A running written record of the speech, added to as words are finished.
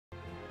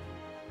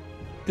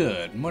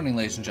Good morning,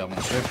 ladies and gentlemen.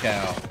 It's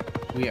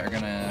Rivgal. We are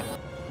gonna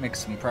make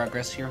some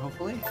progress here,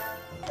 hopefully,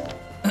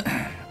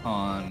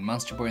 on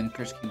Monster Boy and the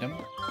Cursed Kingdom,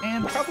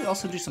 and probably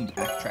also do some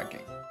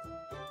backtracking.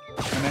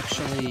 I'm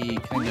actually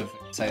kind of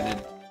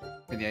excited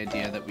for the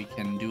idea that we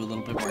can do a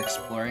little bit more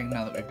exploring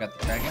now that we've got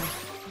the dragon.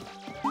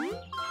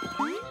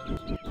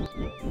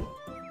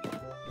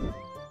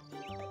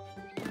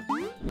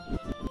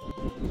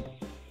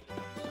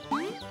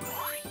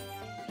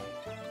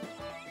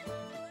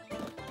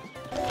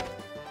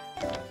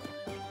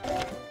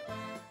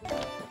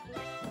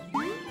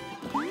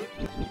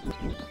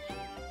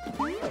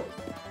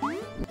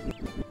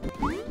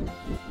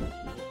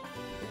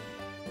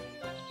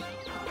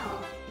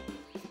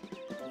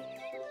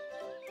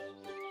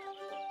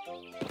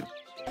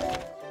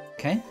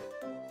 Okay.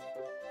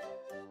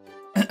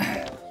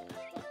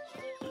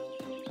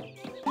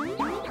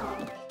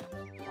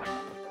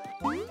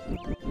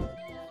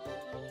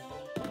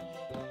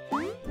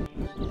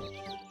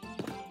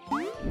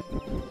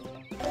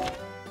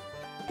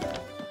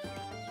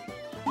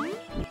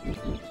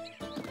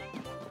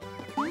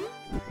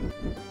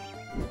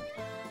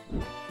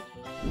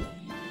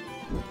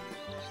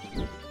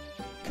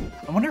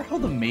 I wonder how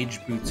the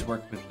mage boots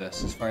work with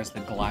this as far as the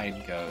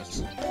glide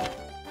goes.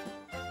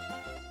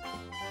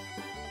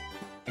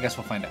 I guess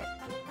we'll find out.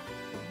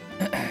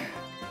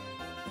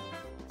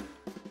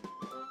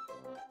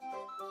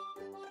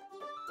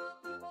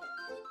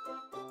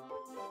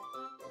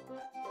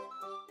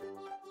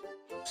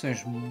 So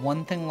there's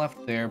one thing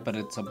left there, but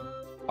it's a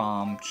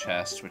bomb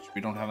chest, which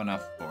we don't have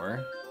enough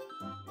for.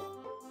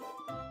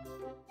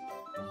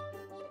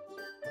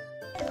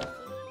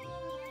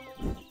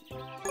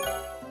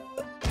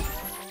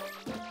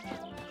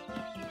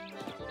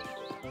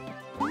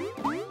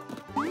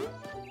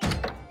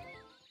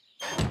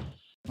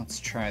 Let's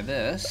try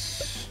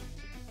this.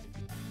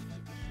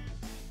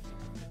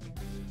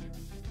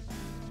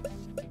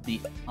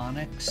 The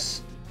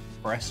Onyx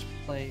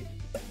breastplate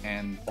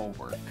and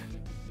bulwark.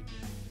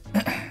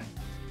 Guess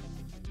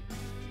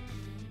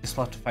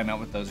we'll have to find out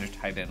what those are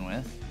tied in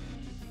with.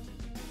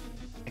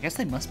 I guess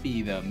they must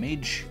be the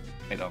mage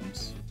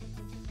items.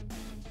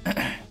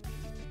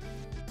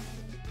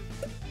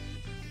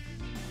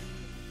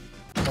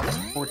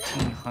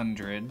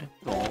 1,400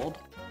 gold.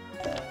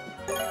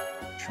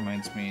 Which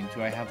reminds me,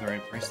 do I have the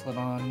right bracelet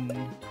on?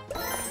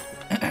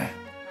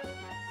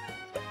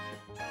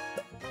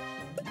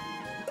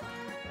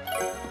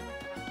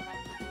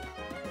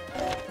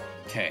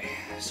 Okay,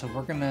 so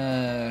we're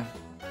gonna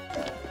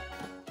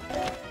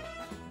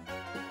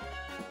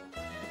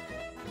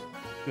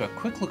do a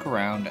quick look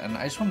around, and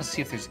I just want to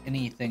see if there's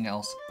anything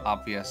else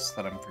obvious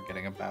that I'm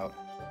forgetting about.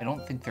 I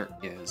don't think there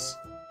is.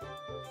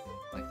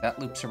 Like, that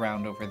loops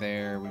around over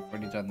there. We've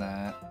already done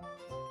that.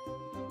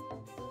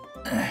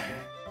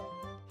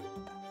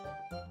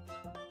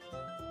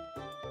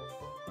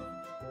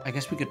 I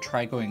guess we could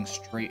try going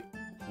straight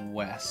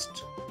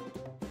west.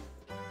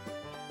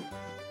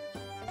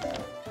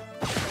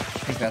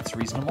 I think that's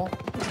reasonable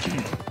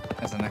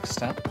as a next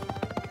step.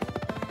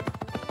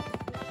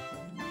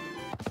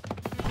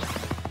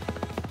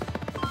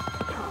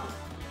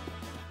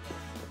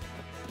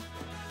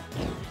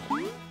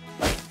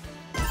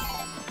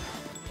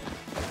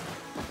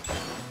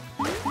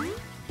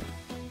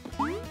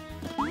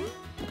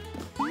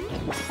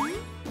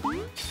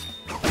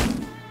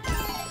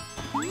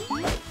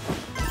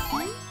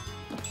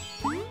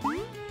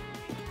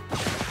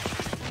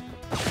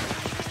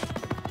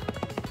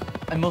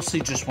 I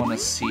mostly just want to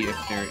see if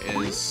there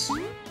is...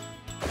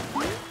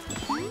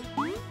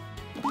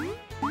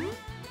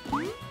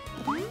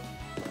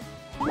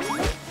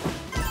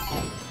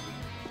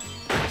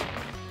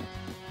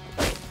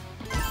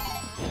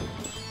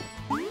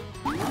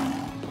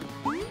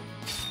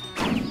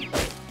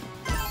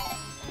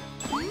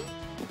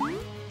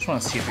 Just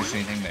want to see if there's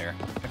anything there.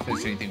 If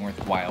there's anything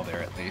worthwhile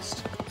there, at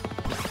least.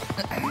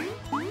 I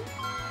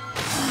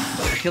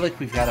feel like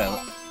we've got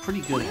a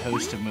pretty good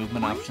host of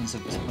movement options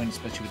at this point,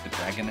 especially with the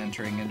dragon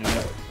entering into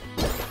it.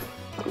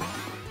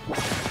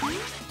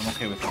 I'm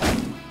okay with that.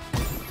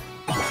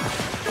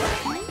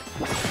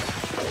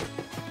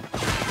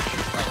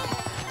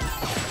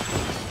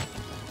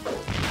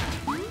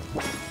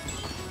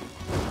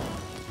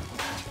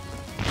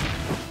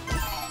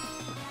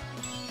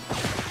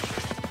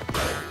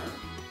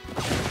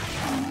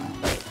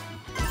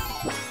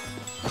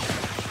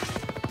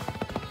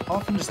 How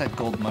often does that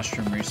gold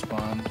mushroom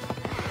respawn?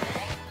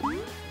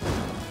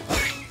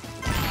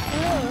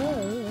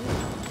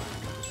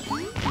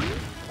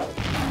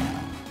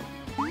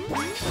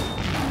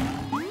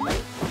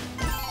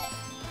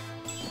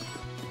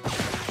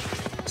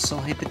 Still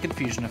hate the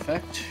confusion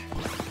effect.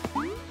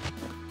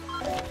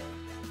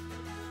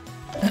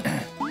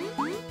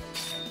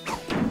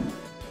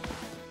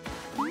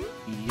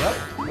 Yup,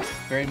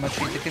 very much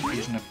hate the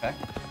confusion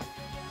effect.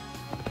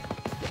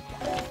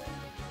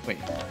 Wait,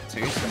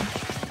 seriously?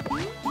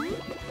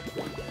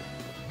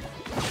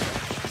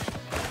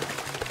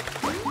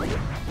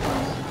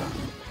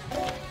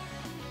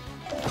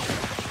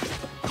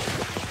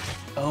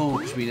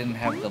 because we didn't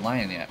have the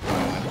lion yet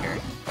when we went here.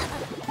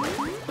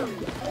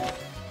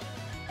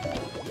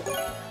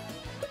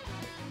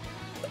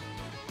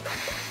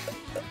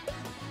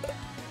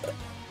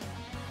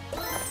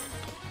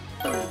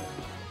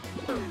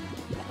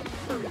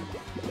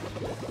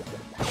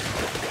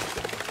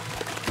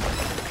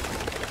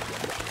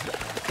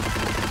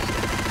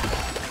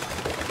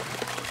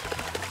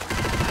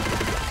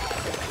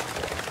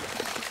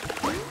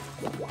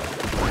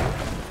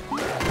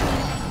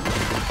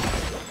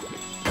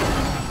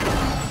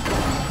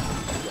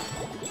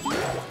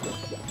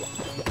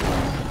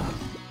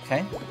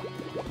 Okay.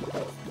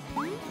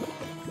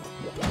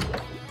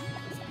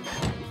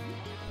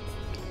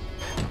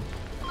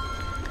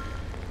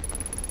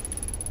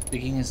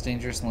 Digging is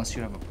dangerous unless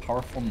you have a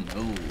powerful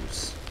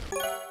nose.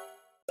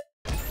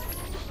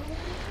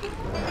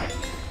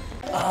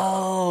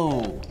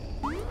 Oh!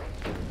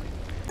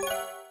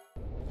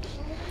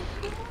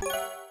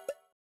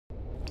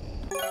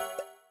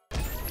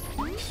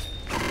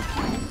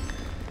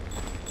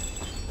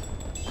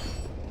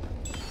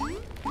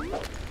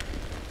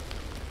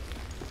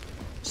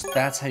 So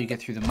that's how you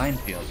get through the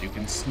minefield. You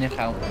can sniff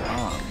out the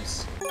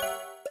bombs.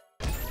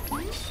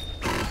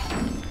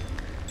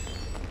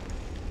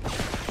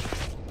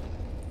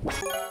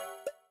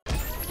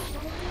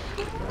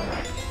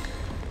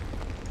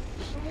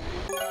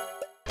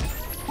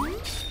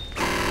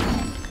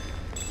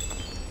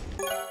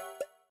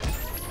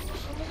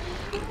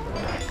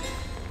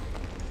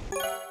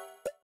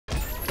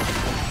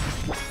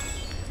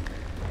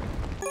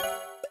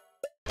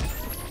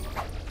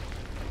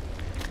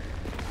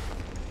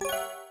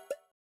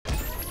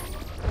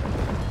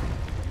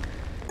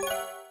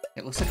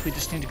 It looks like we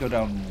just need to go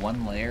down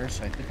one layer,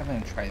 so I think I'm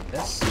going to try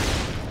this.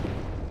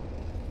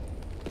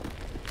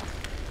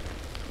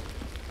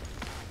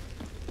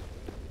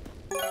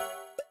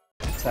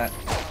 What's that?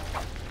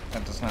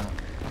 That does not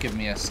give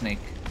me a snake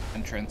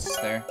entrance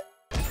there.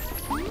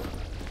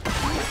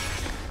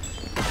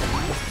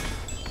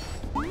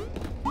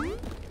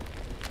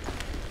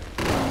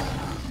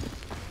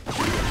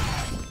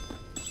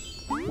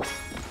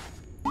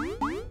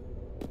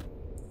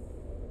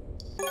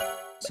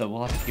 So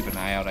we'll have to keep an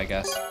eye out, I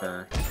guess,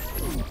 for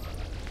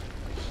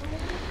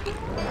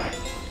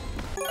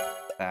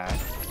that.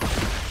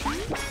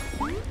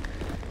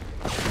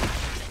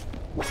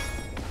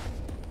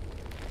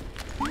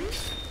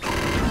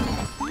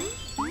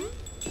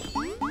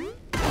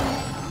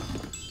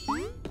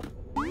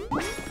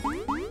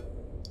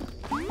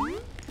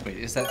 Wait,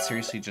 is that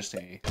seriously just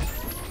a...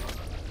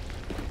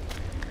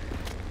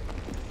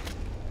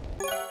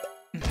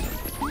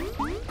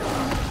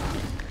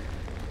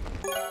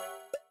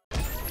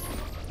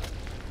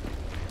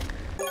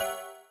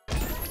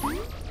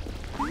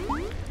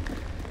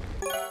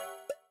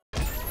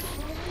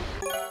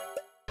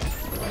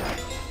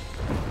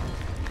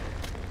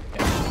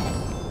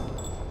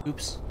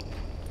 Oops.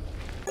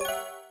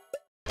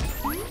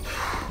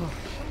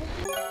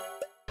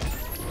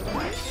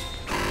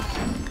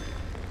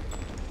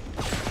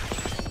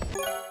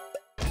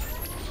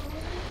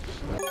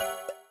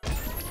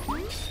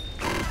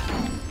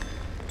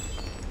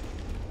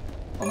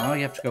 Well, now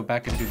you have to go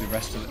back and do the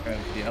rest of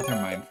the other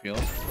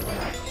minefield.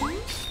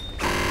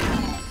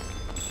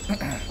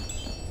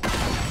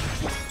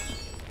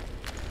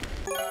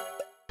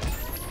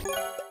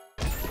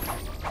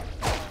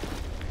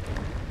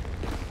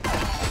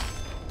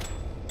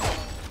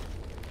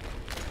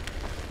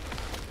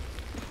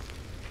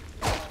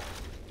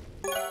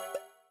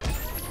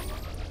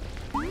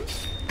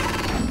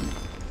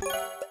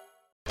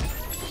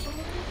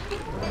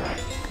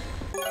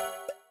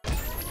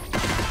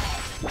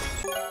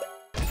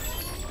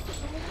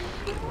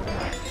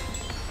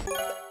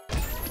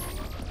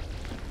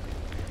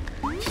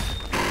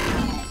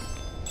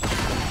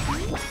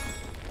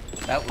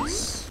 That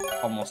was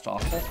almost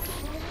awful,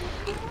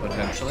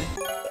 potentially.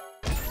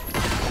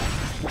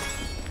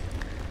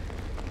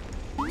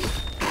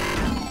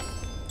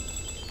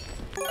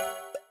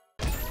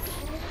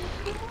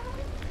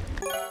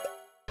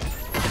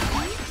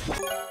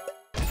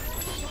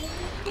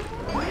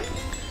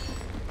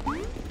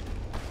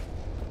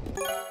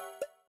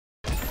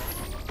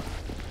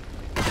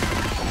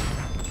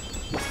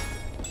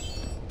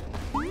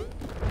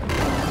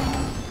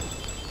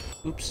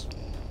 Oops.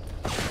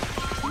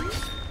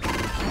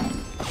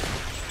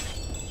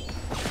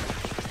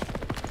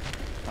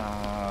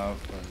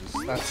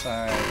 Was that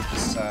side,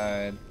 this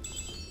side.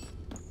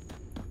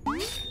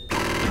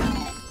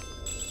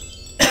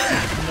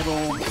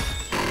 Middle,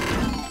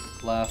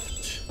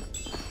 left.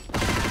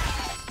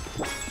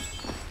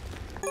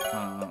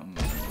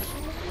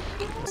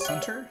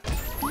 Center.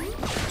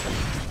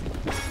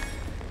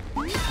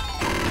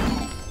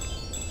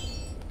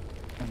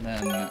 And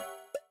then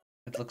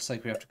it looks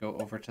like we have to go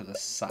over to the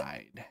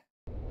side.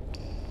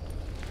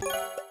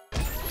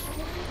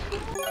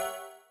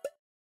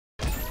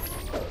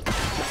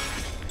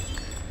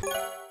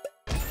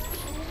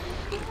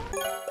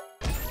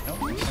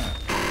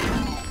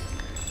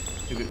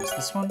 Maybe it was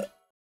this one?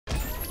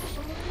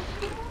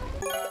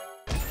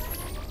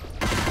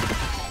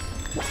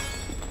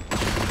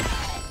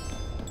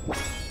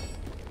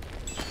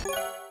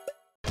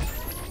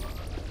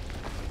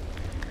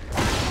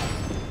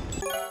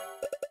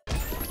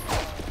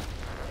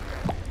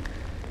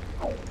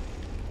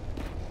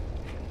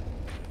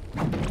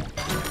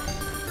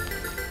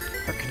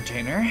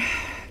 container.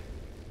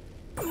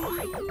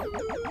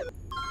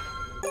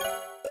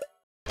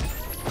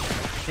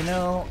 You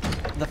know,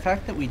 the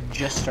fact that we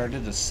just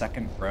started a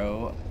second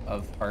row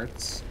of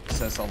hearts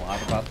says a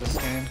lot about this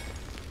game.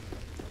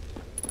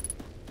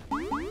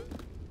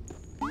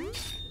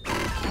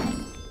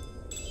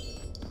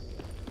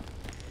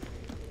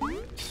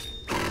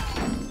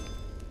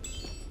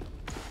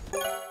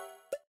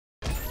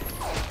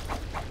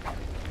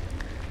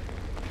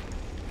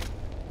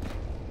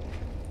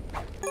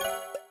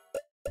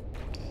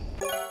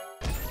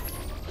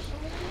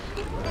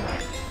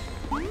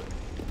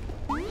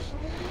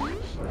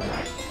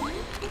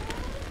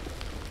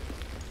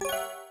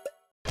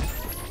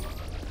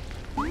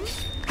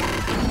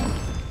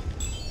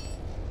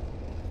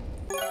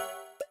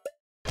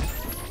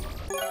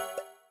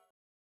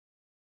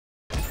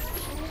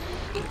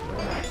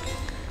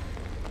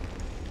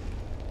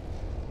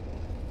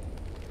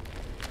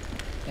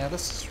 Yeah,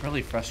 this is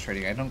really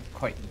frustrating. I don't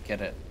quite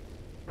get it.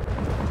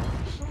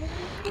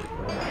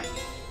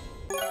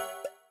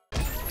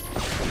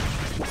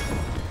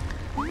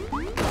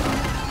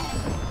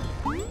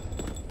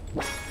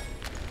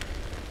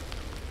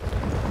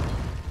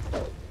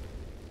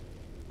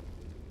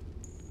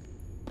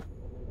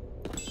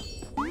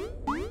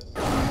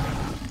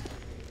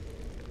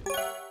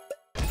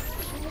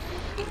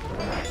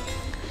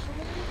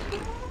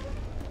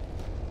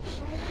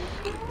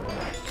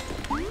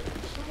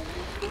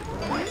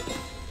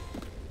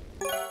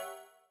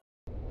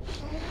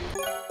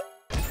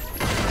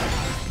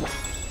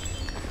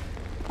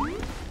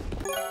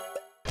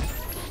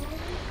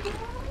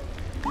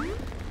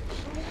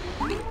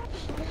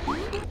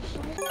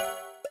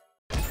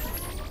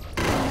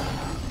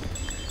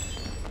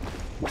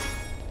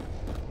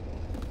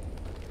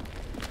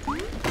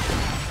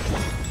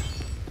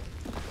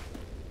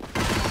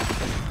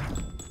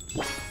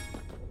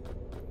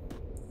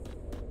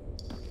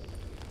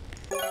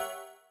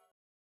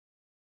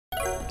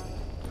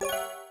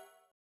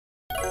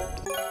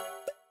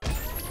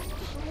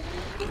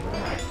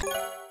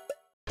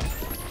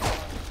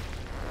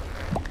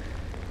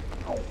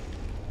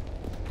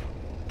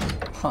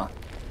 Huh.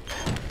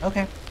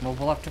 Okay, well,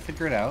 we'll have to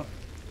figure it out.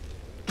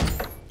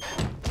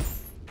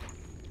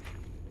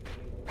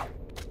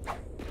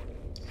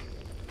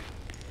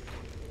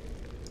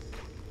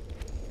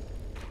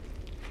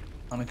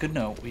 On a good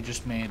note, we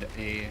just made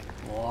a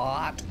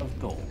lot of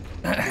gold.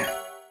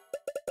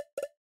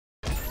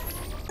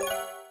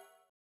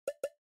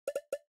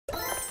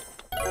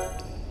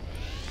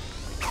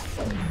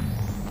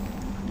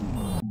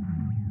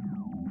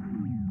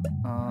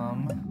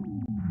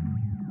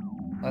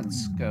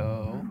 Let's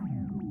go.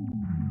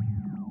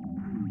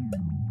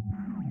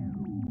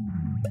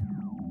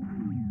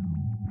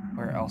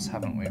 Where else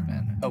haven't we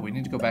been? Oh, we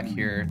need to go back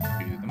here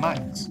to the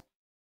mines.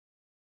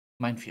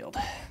 Minefield.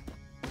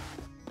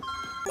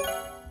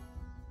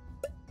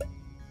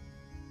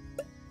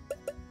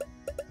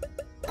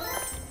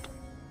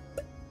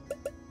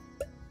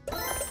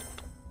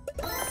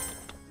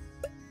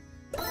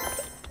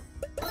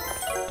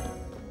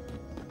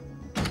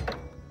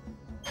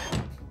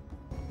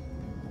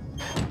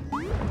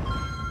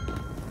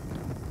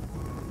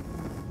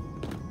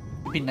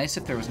 It'd be nice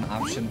if there was an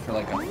option for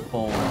like a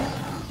full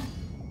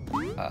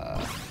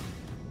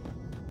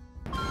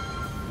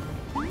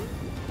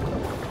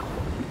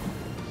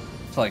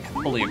to like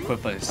fully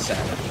equip a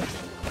set.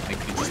 Like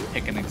you just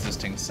pick an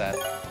existing set.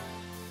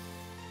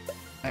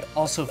 I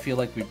also feel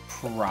like we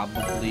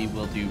probably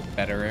will do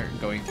better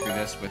at going through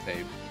this with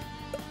a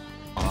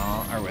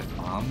or with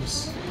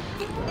bombs.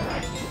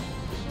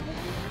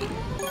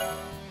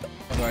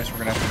 Otherwise we're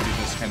gonna have to do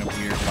this kind of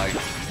weird like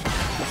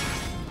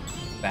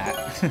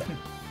that.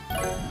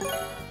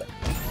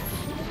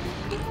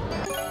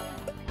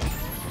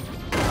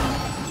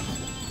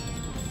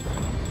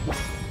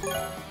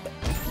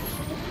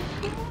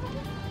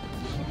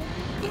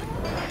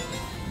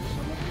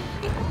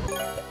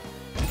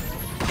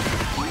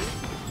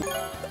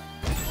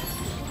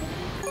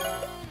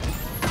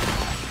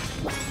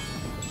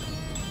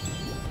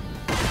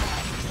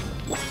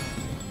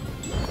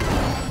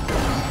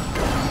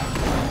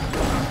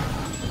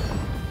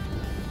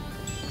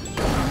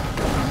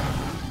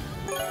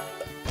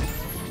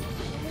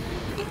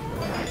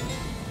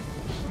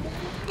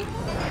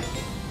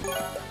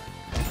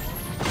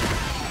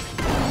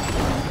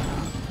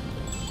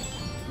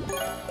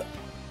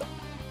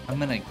 I'm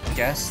gonna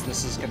guess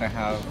this is gonna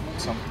have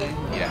something.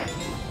 Yeah.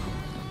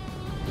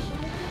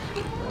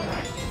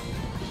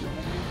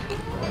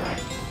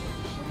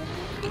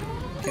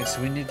 Okay,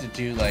 so we need to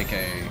do like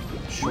a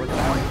short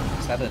dive.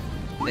 Is that a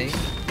thing?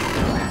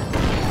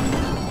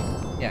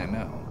 Yeah,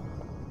 no.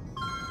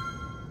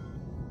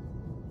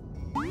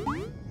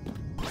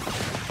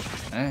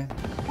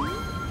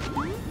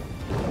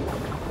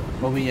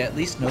 Well, we at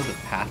least know the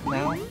path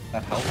now.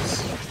 That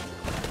helps.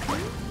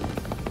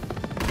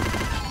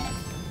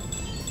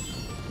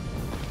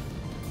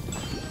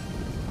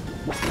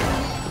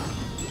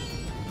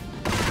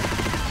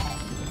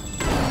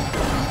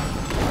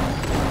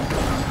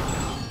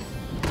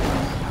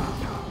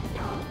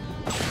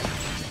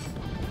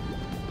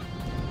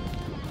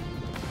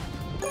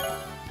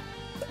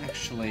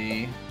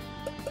 actually...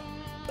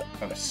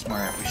 Oh,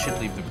 smart. We should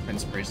leave the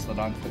Prince Bracelet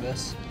on for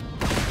this.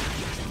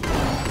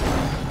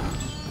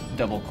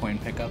 Double coin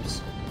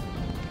pickups.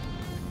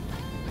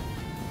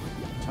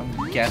 So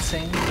I'm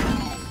guessing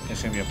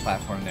there's gonna be a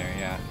platform there,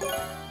 yeah.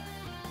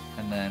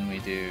 And then we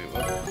do...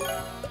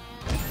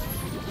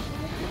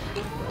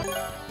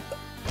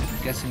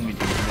 I'm guessing we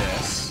do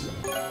this.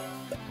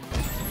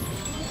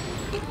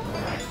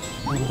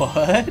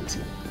 What?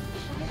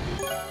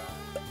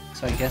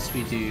 So I guess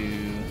we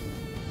do...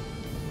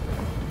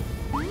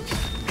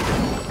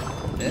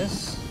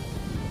 this?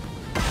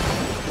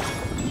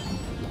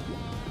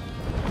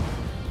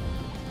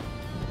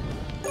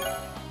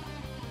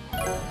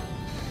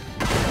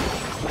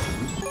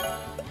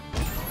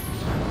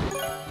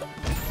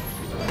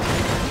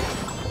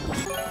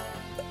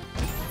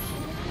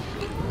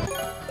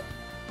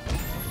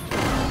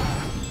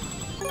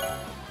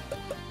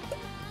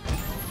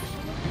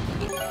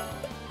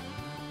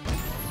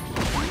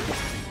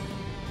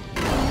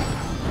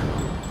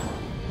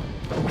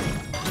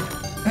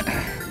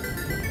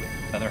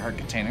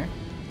 Container.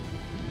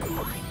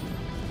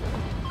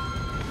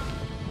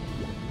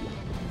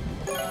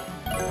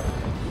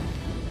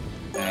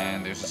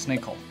 And there's a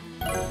snake hole.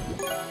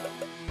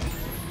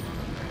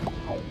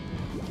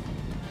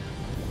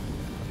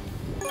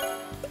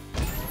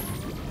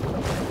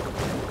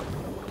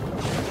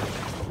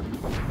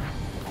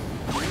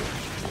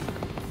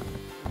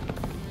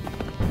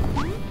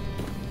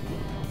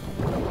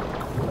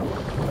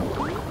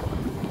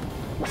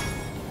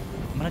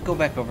 I'm gonna go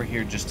back over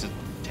here just to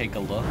take a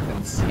look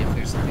and see if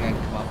there's something I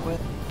can come up with.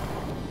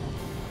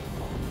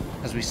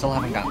 Because we still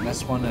haven't gotten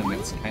this one and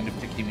it's kind of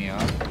ticking me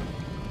off.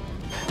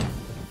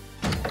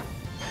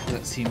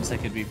 It seems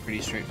like it'd be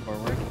pretty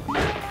straightforward.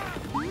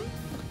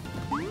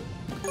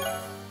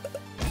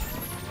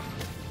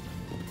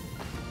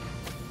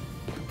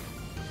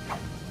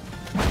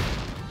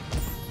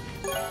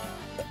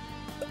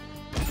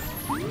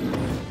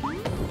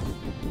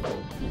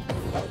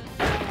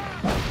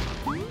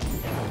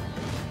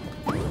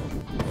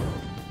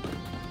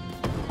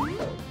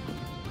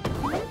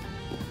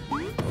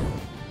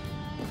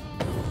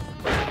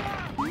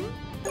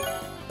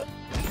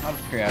 Out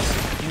of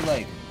curiosity, can you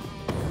like...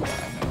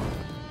 Yeah, no.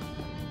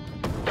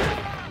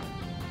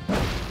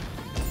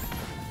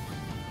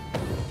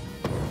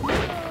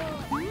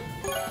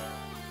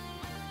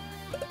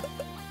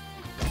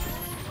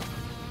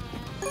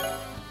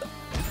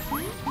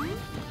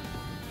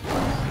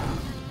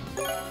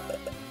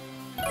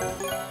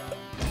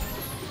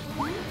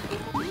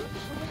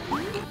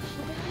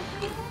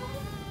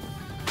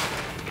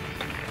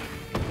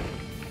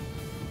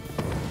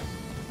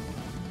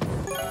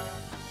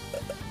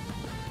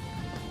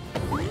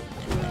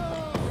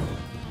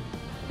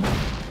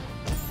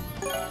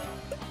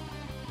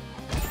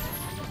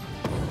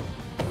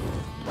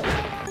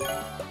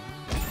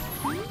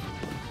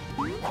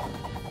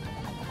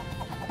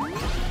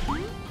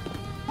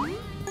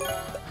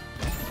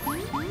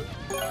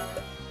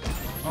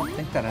 I don't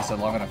think that has a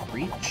long enough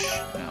reach.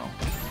 No.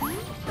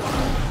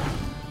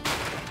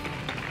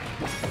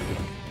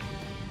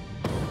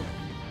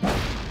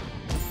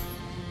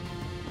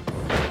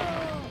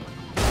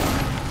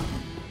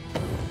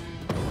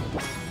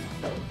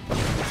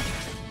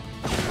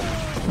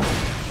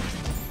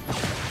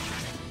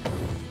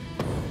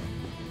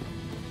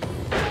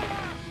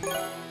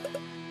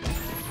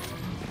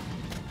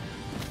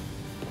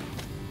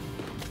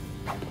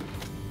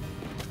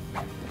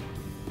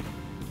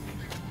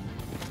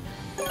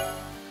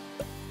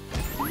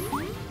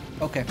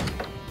 Okay.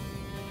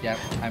 Yeah,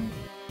 I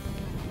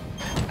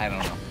don't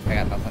know. I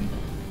got nothing.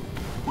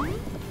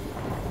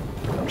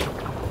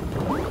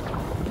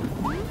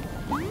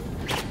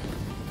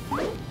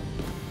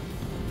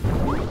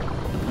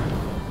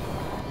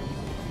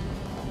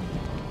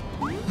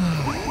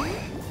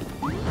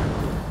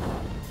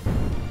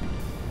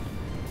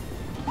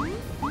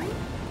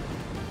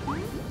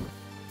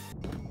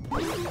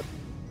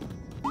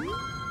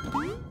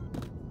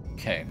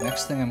 Okay,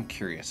 next thing I'm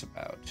curious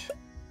about.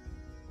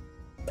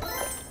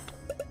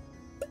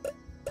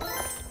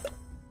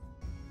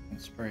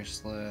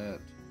 Bracelet.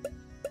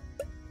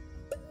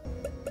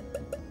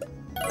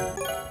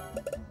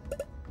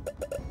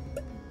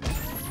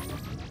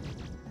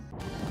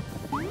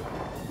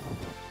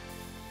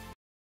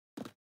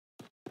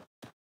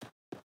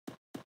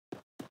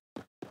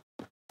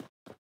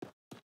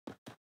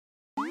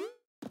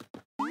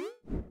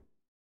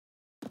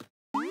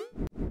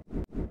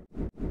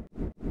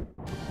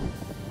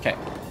 Okay.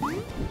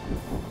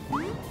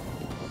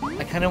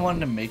 I kind of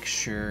wanted to make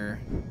sure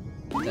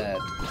that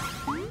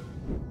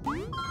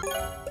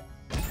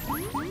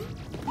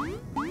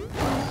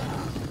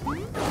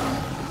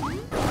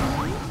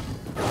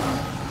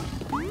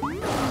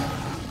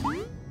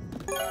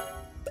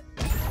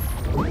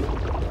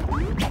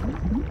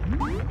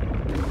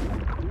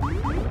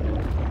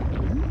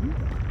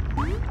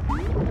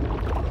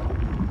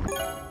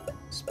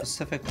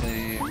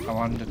specifically, I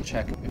wanted to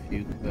check if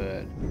you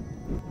could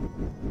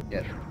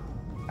get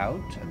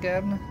out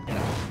again.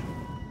 No.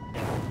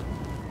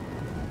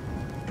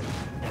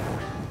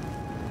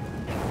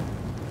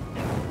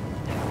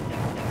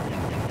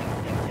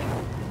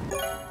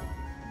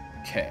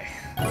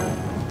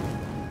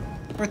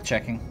 worth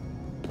checking.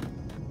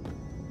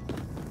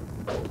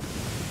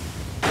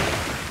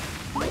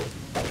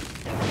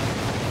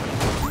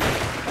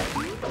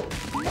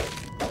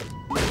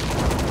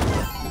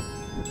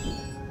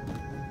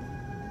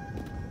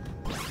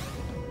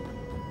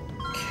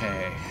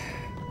 Okay.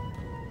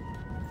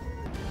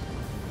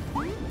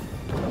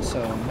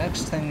 So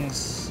next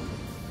thing's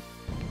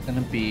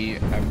gonna be,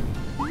 I'm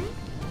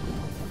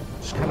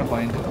just kind of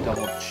wanting to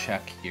double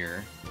check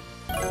here.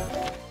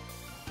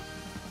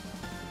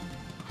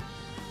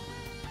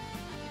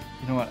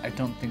 You know what? I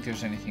don't think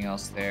there's anything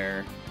else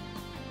there.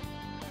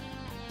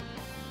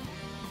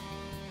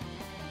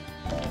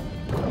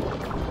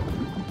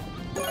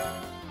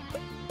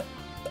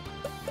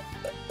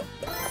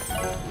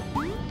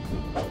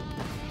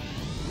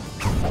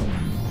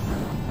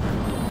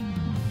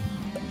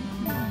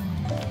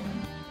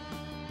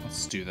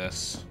 Let's do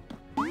this.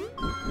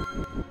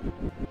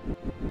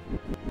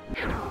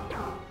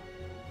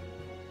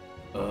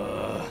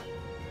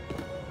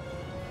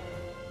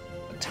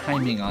 The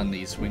timing on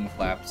these wing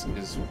flaps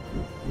is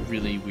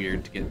really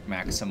weird to get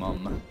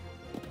maximum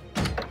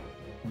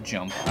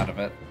jump out of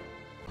it.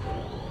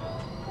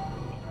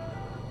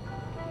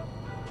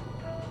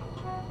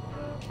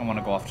 I want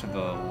to go off to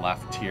the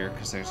left here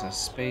because there's a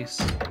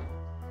space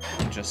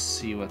and just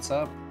see what's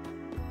up.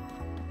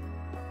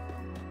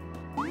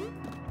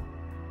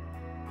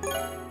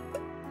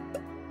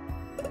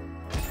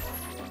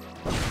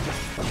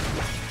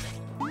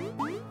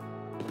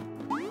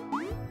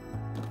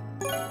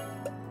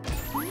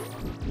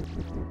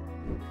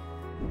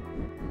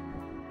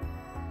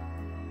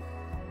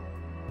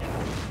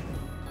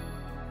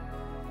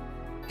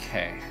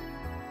 Okay.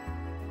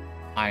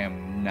 I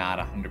am not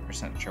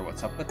 100% sure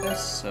what's up with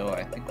this, so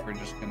I think we're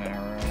just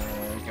gonna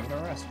give it a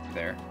rest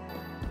there.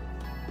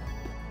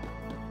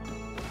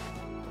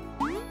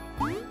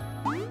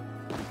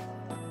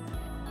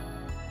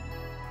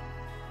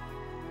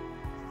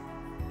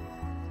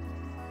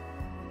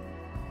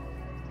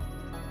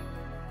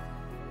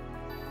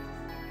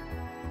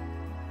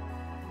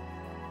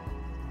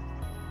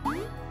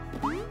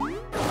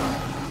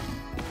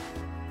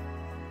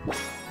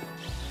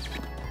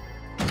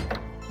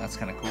 That's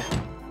kind of cool.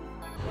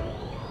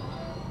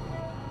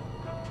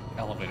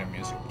 Elevator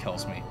music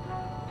kills me.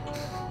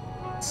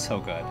 It's so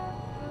good.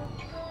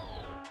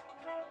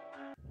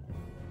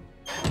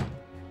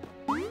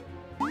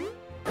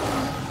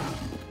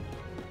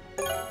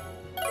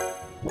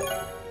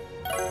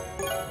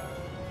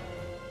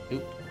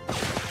 Oop.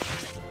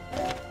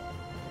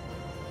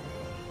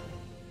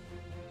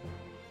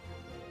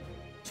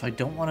 So I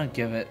don't want to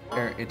give it,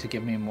 or it to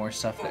give me more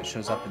stuff that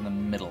shows up in the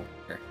middle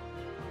here.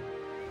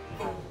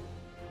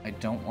 I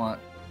don't want,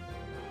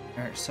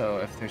 so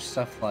if there's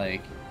stuff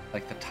like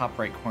the top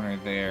right corner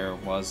there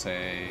was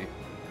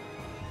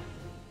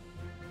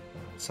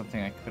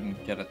something I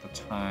couldn't get at the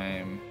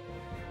time,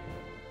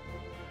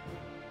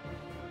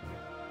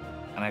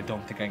 and I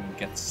don't think I can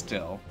get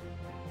still.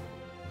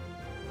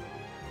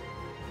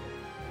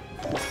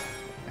 I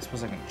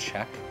suppose I can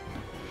check.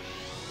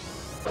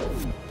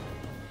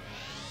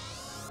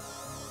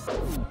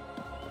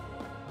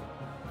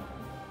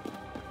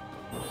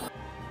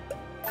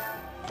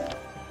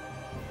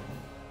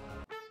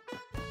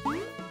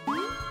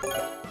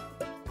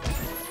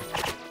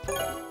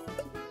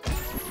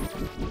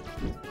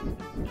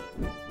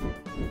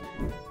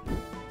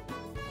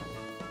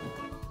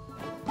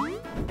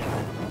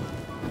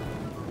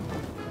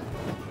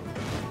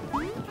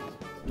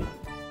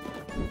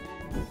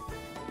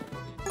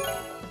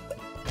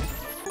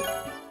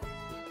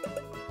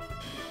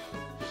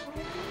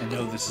 I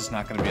know this is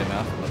not going to be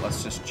enough, but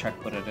let's just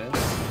check what it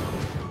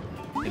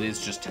is. It is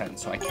just 10,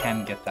 so I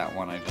can get that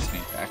one. I just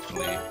need to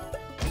actually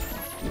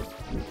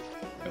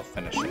go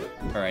finish it.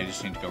 Or I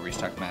just need to go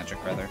restock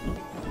magic, rather.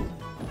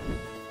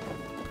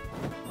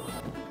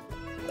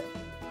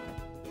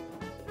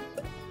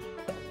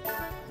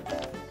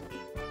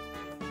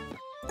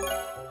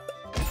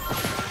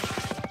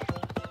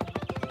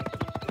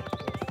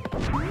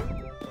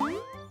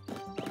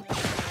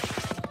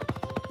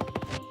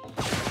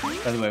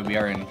 By the way, we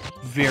are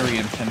very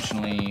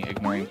intentionally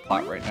ignoring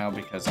plot right now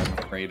because I'm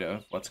afraid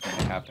of what's going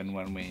to happen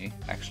when we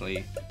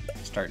actually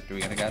start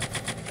doing it again.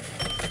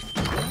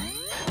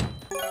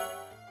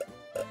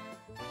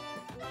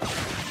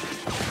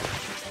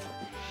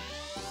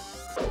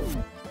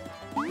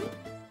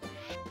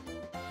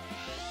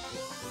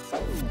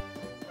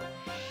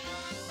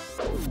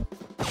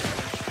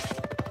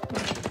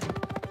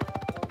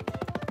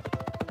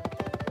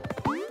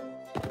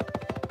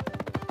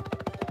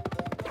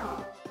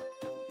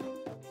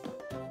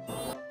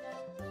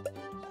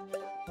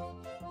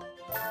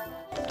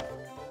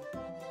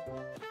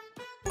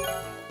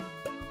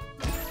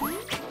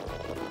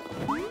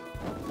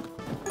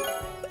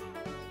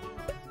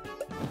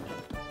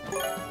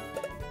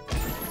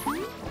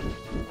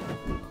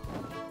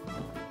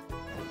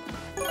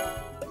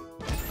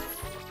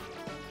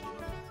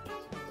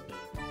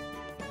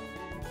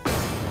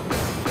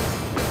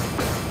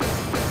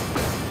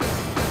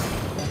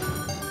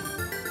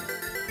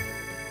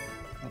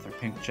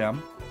 Pink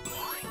gem.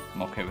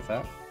 I'm okay with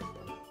that.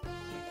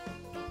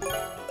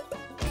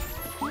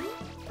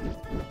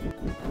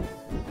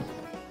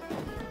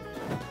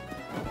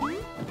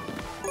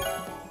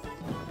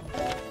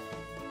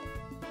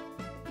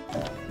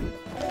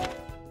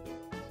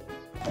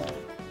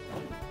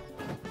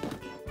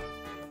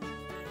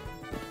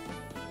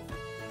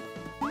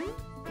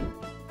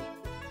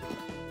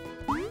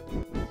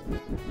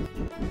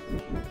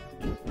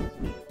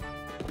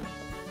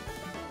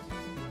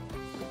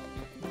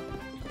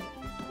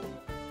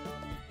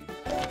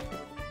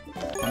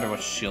 Wonder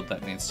what shield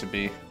that needs to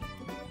be.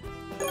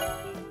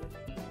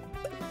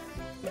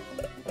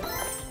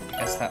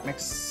 Guess that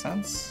makes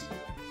sense.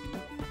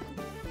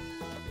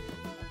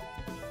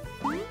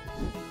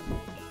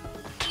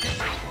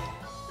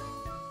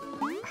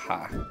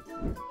 Aha.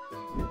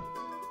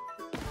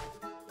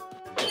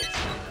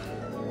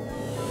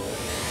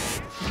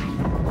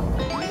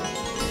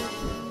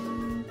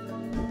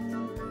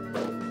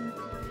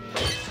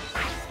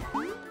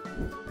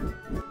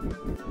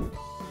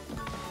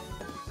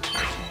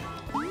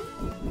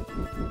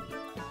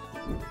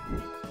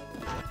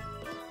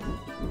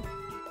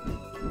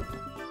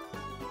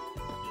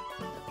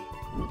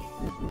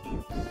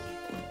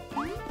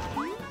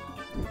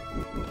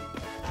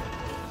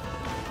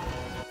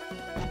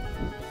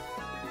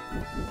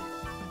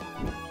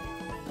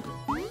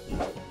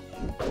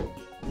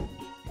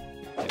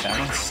 That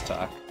one's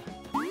stuck.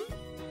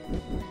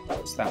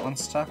 Is that one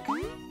stuck?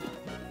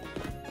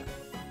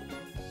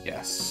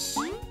 Yes.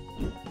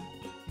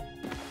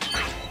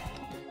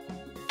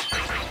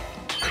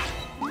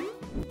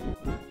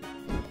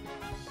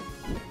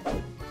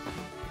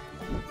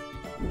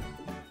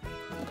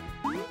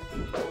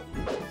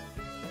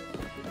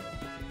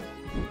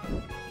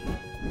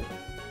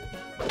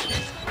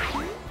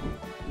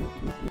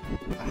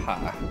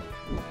 Aha.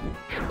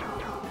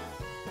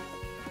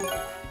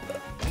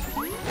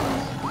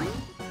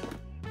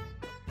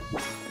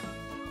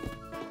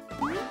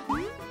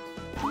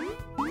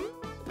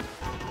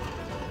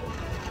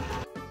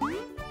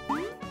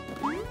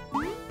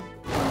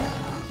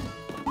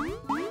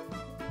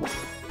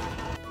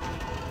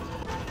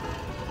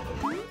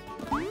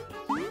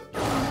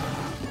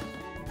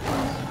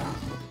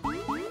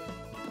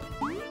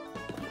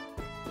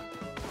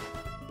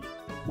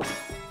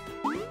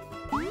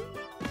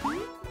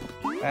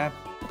 That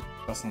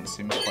doesn't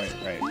seem quite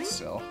right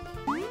still.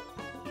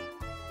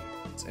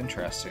 It's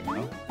interesting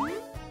though.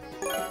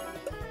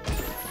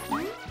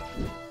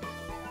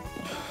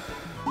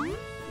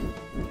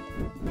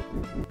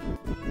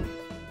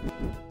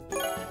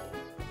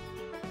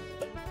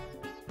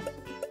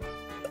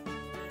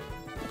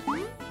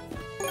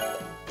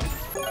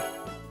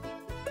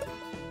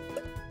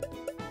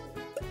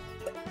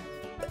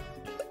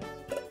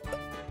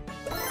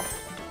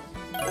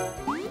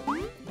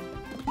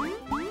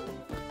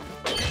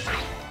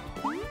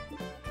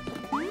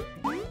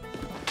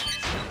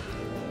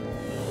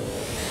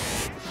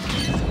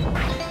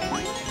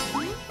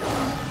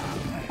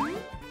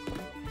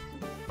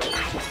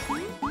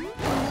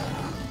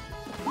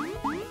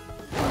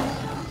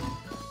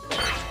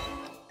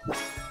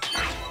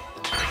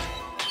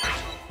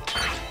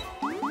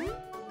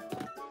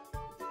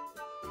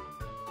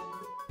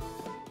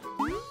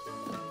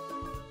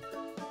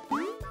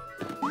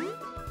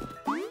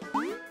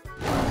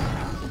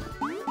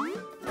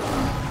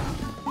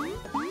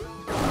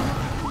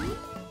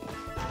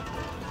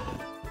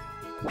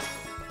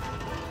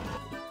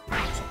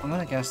 I'm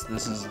gonna guess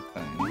this is a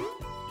thing. I'm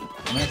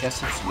gonna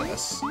guess it's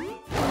this.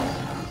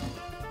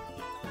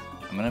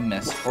 I'm gonna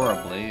miss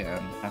horribly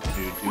and have to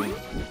do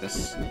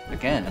this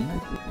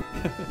again.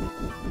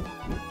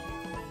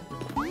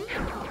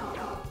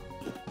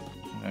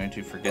 I'm going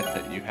to forget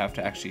that you have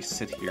to actually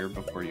sit here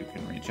before you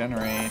can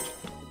regenerate.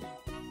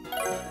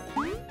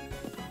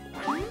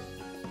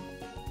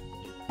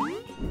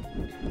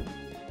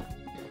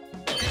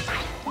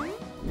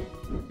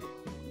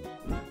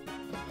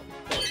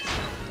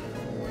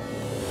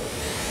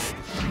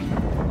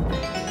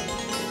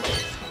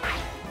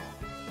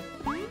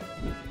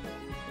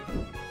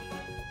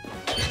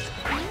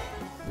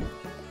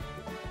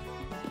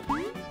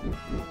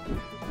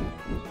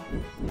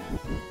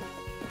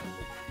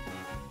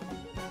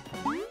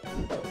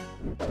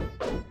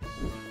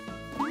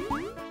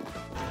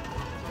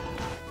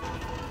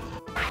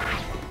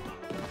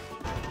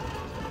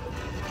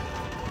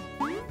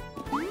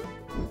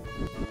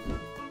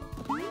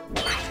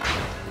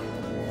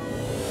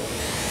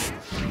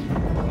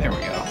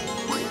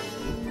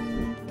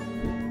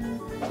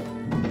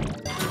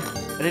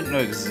 I didn't know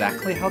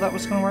exactly how that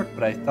was going to work,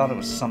 but I thought it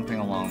was something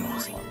along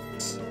those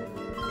lines.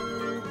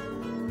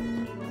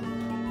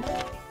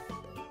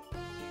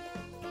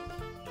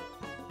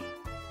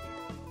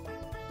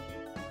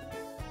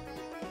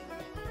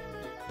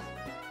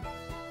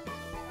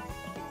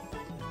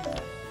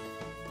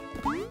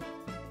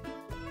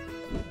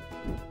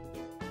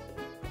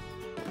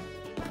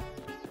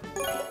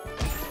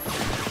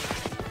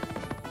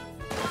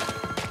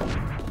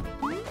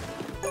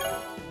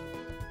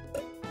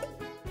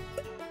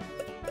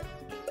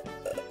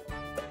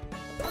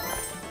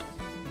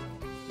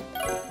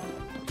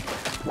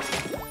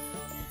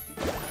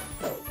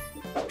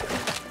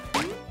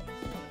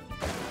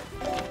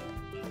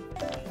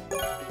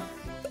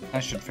 I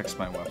should fix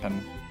my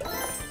weapon.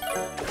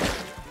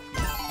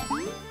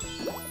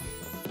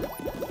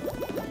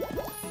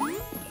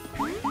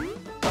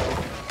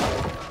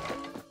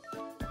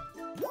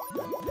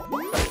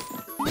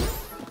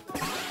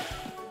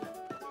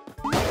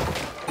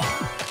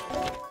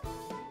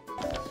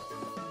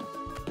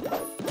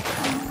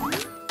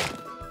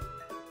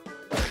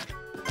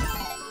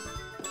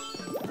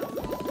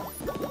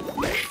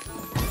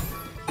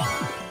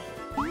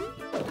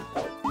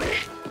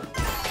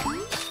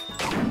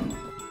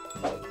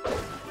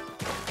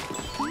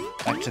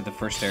 To the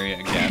first area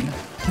again.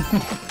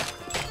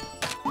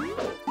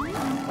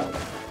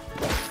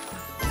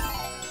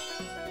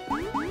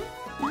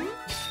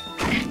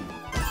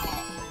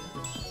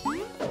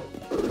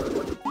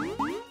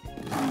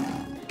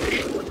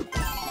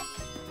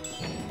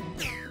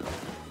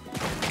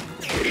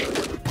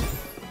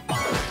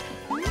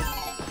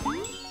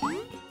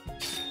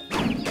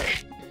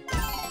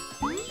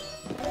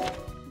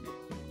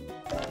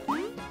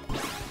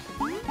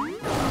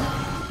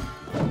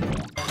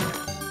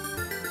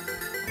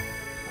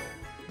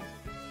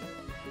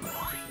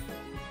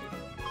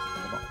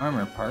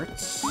 Armor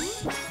parts.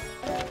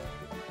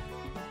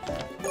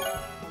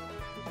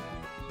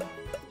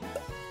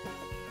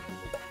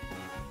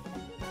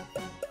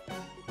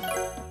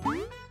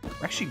 We're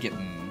actually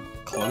getting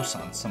close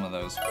on some of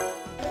those.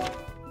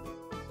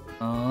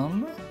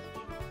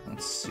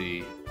 Let's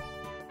see.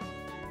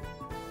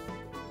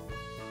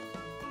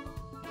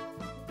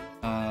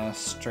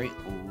 Straight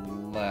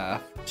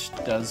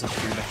left does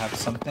appear to have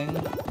something.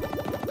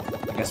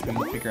 I guess we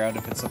can figure out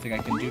if it's something I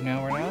can do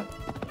now or not.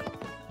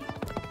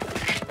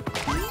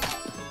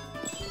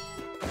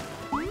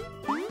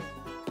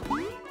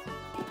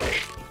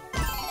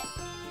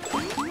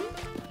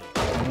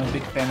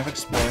 Fan of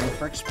exploring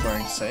for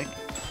exploring's sake.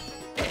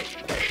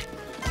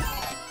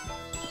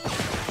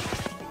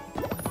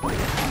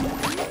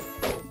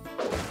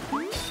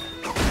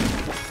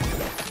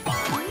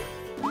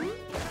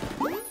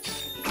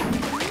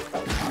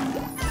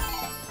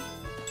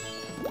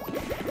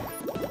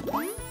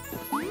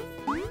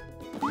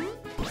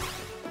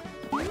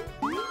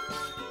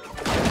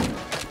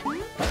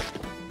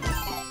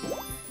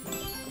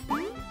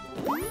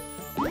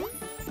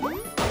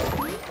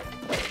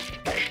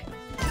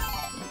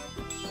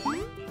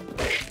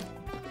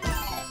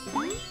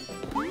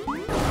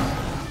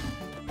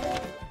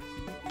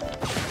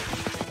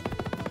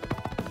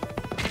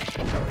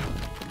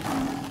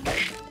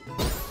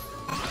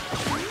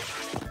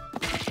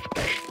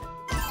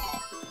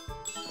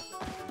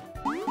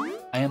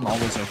 I am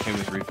always okay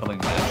with refilling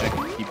magic,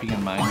 keeping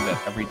in mind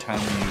that every time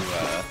you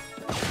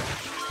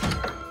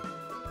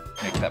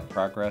make that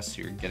progress,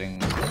 you're getting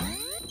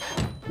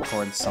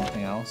towards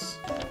something else.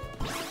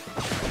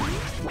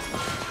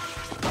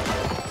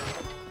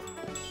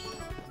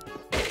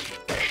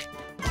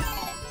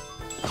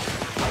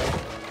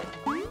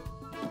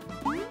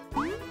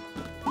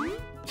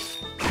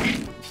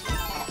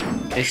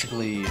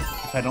 Basically,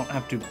 if I don't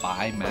have to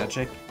buy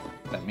magic,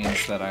 that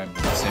means that I'm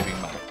saving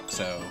money,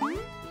 so...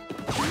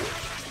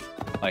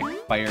 Like,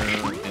 fire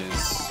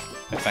is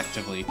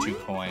effectively 2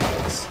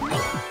 coins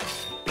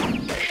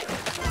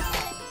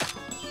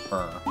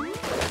per.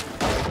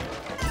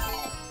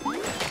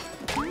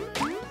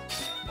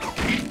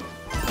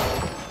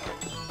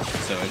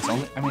 So it's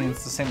only, I mean,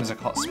 it's the same as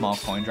a small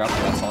coin drop,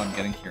 but that's all I'm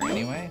getting here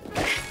anyway.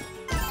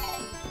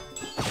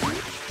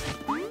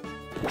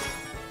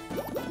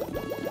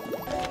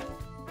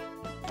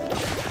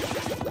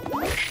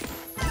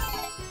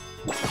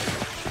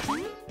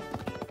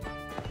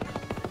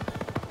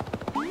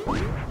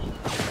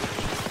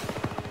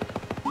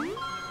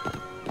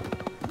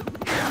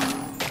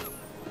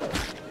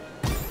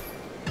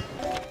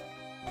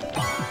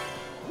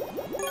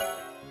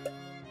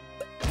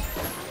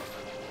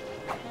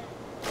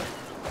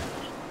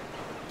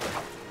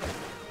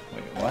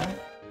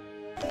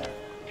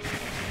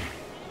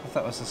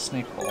 That was a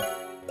snake hole.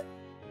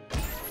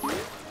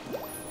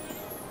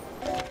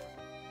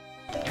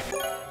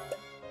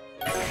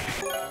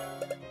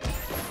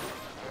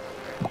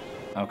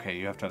 Okay,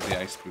 you have to have the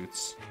ice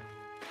boots.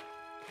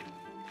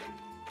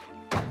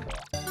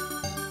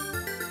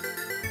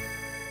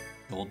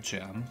 Gold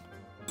gem.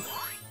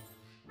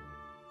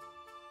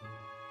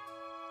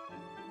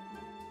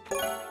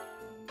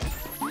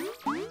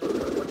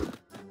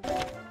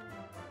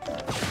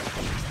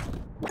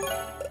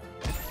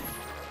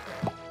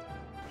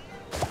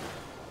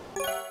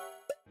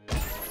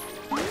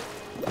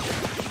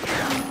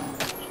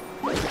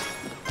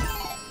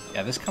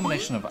 Yeah, this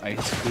combination of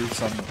ice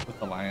boots with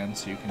the lion,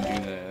 so you can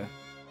do the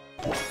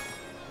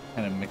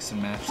kind of mix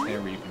and match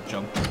there where you can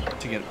jump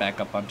to get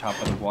back up on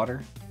top of the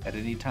water at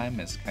any time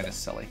is kind of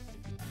silly.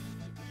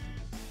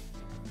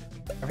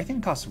 Everything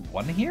costs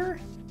 1 here?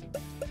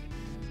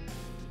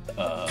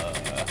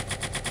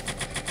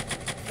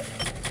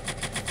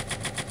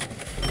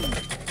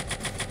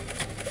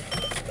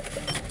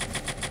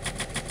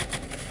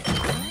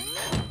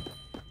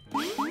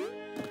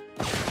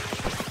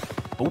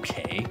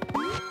 Okay.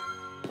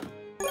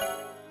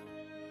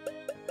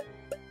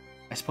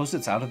 I suppose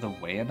it's out of the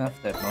way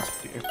enough that most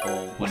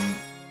people wouldn't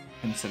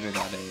consider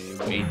that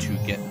a way to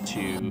get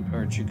to,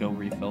 or to go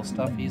refill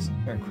stuff easy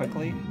or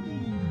quickly.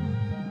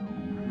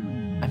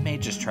 I may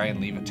just try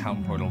and leave a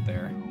town portal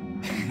there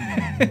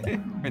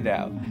for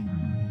now.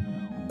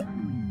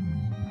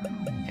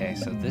 Okay,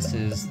 so this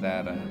is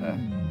that,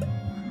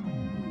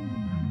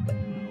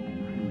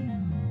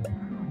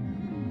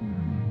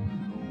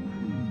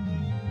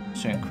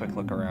 just doing a quick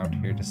look around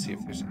here to see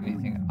if there's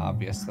anything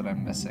obvious that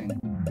I'm missing.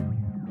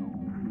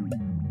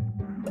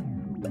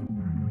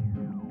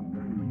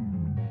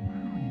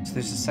 So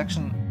there's a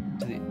section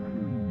to the,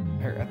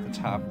 or at the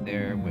top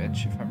there,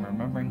 which, if I'm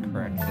remembering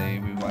correctly,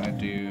 we want to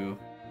do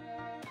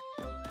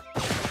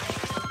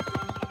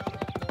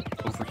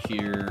over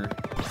here,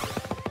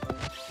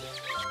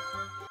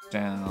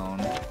 down.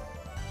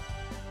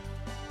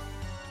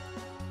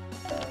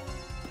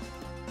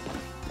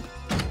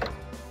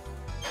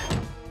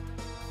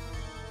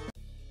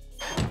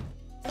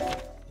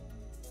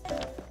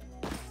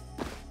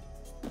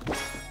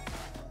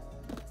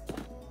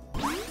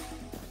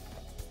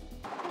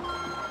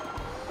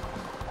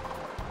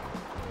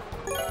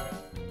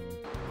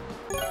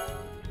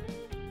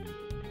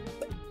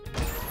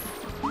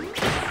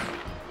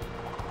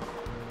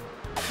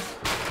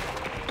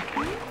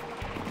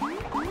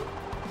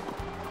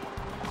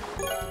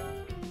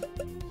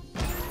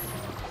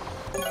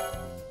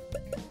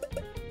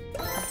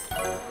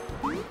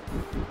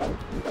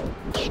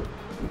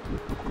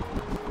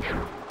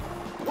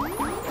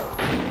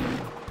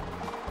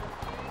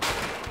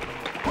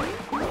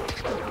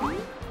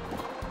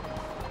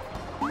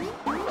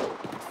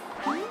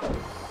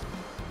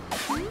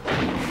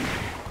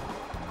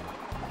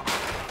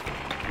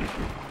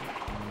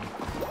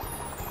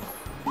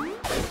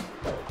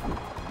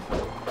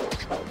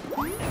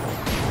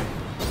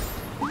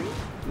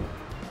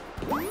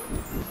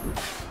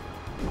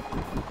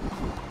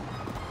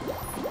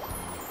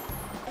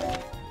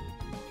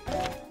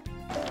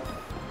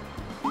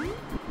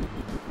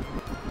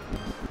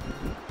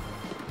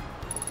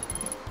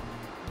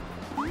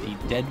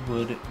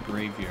 Deadwood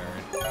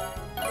Graveyard.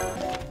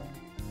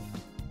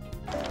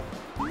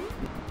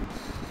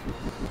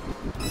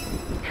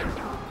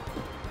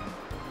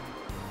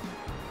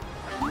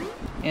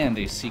 And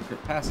a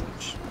secret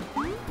passage.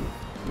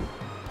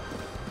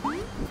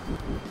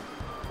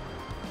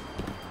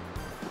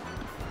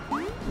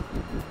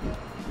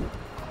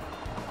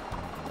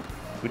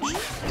 Which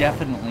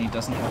definitely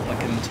doesn't look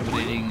like an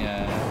intimidating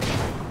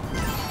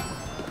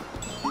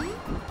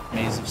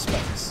maze of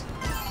spikes.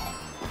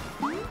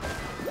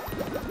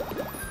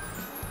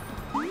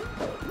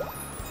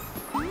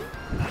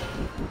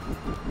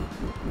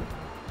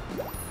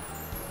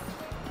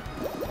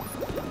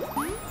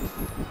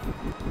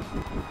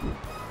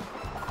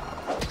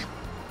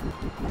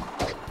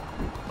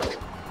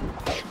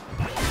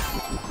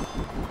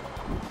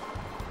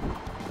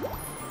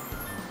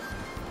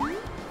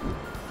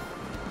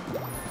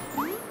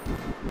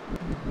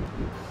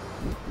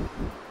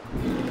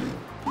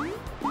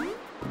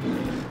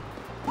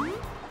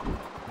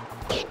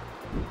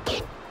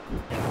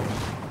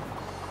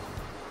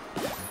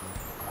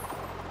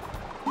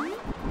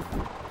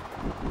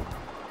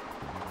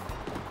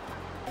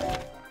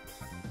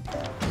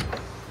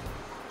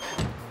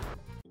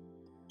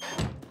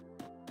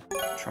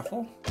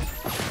 Truffle?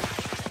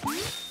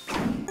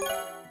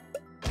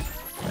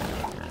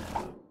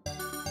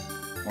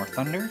 More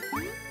thunder?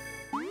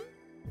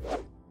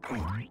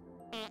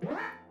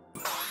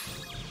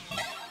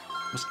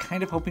 Was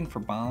kind of hoping for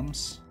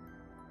bombs.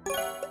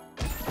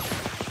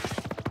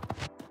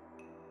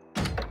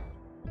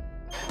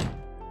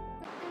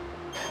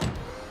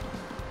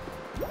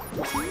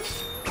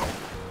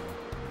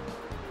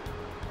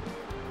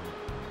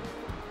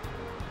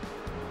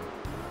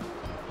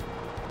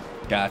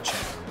 Gotcha.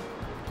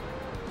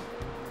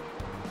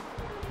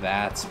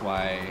 That's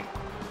why...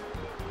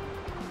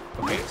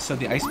 Okay, so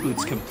the ice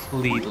boots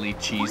completely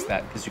cheese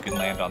that because you can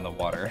land on the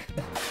water.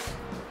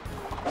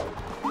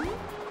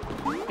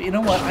 But you know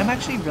what? I'm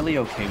actually really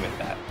okay with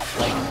that.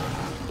 Like...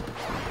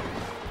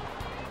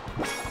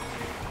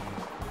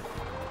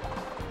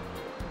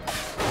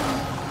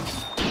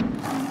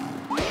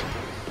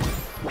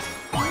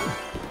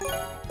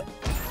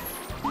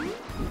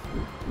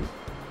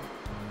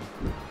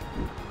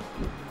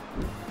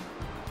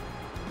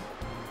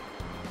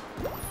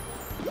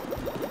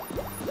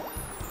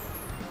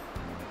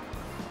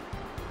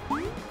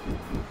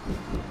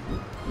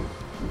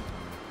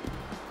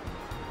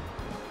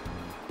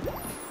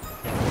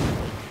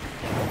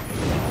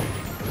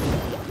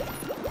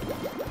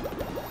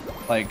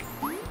 Like,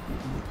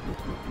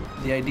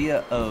 the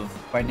idea of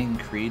finding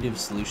creative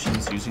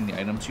solutions using the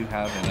items you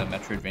have in a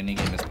Metroidvania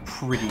game is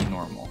pretty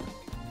normal.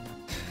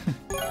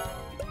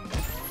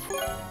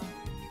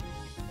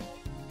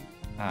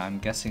 I'm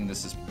guessing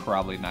this is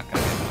probably not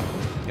going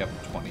to... Yep,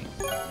 20.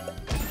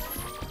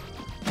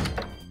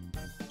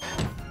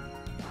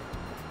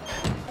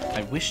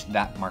 I wish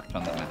that marked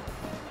on the map.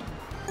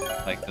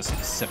 Like, the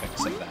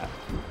specifics of that.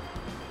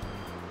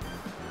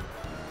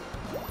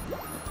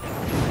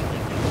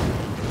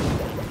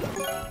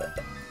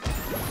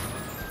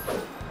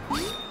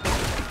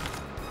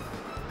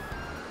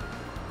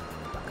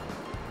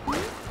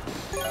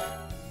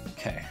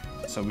 Okay,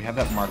 so we have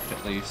that marked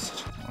at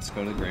least. Let's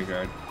go to the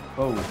graveyard.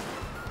 Oh.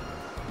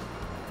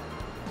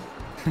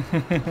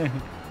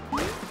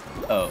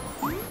 Oh,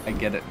 I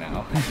get it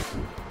now.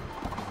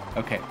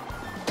 Okay.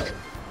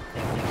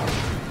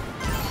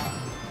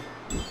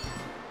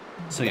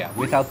 So yeah,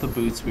 without the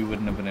boots, we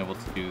wouldn't have been able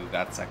to do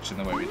that section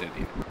the way we did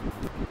here.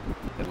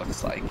 It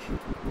looks like.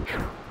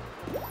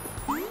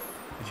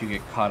 If you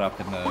get caught up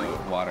in the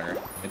water,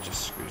 it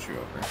just screws you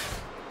over.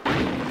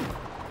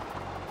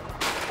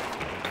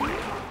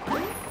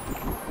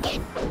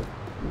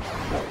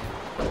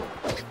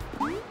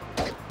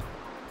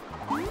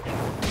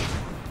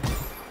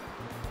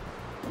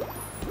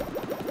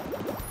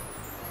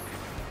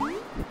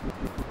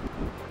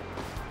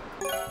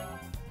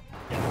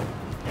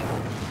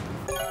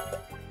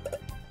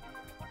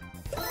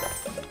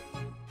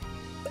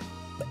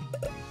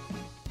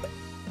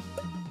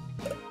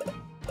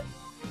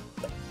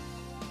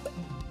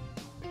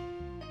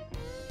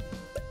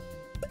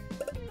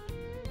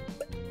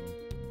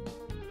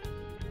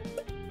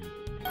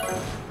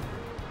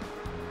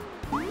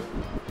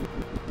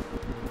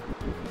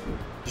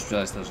 Just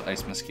realized those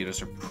ice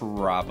mosquitoes are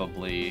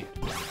probably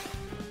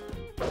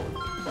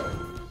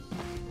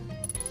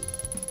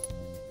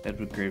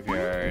Deadwood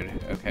Graveyard.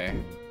 Okay.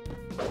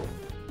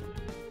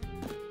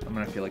 I'm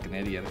gonna feel like an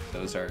idiot if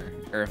those are,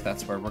 or if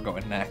that's where we're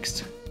going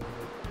next.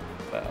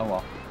 But oh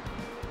well.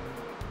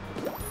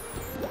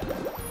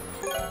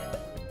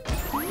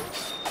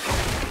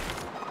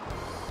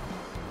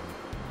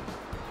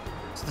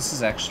 So this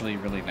is actually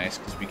really nice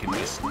because we can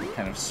just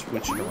kind of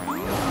switch it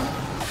around.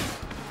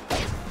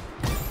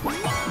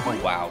 Oh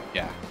wow,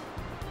 yeah.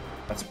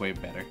 That's way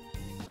better.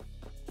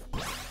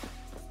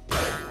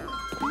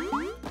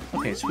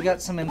 Okay, so we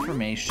got some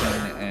information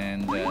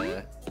and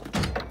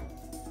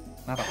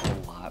not a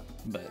whole lot,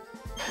 but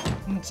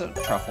it's a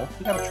truffle.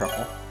 We got a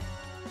truffle.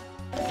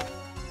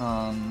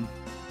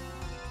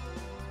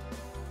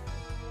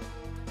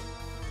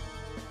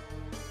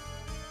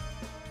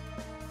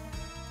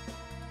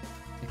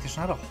 Like there's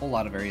not a whole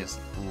lot of areas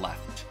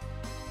left.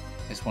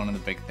 Is one of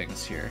the big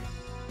things here.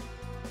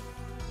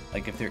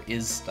 Like if there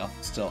is stuff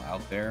still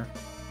out there.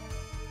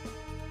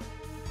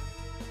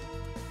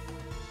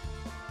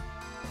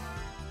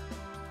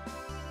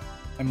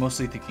 I'm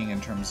mostly thinking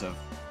in terms of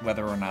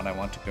whether or not I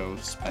want to go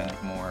spend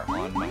more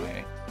on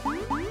my...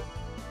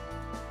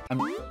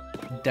 I'm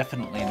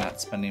definitely not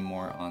spending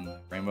more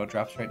on rainbow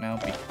drops right now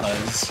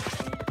because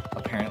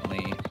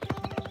apparently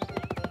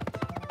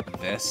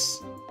this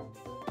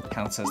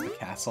counts as the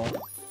castle.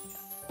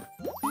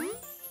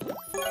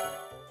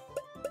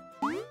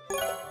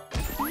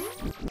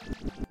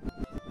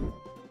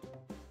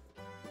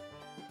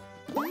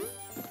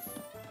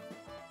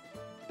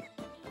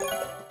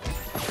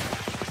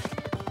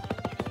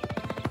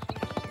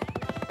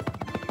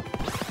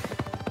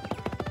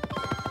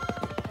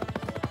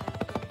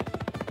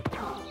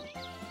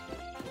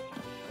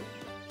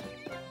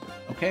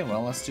 Okay,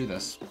 well, let's do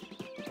this.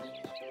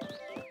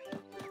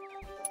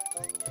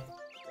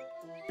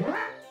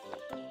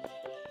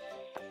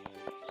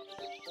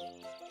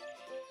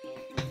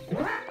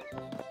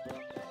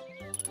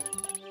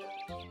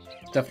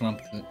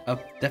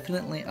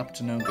 Definitely up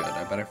to no good.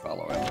 I better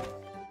follow him.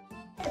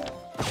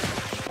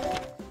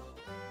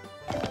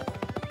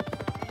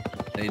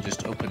 They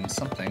just opened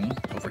something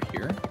over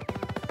here.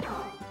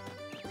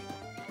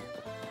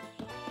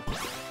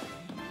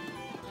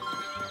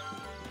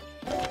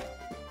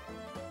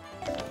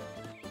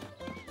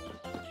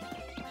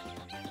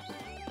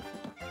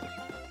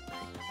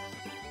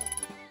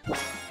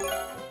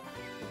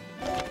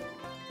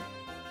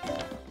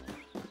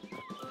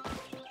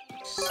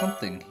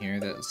 Something here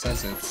that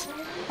says it's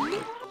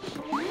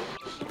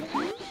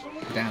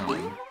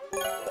down.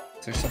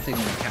 Is there something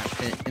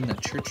in the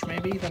church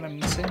maybe that I'm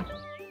missing?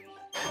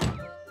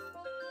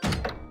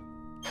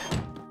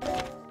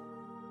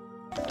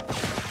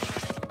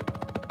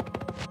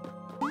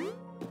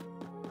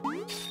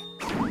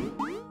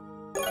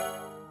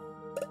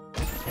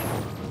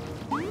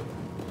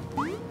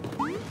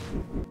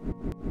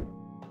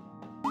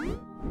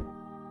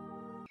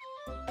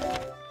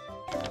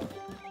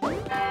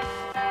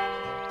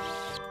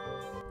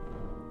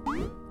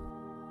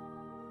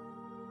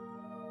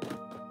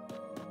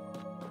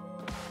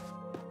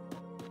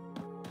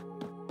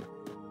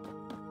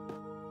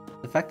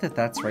 The fact that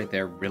that's right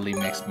there really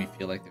makes me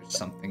feel like there's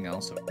something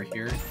else over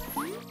here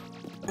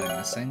that I'm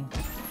missing.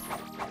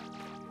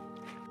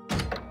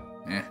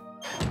 Eh.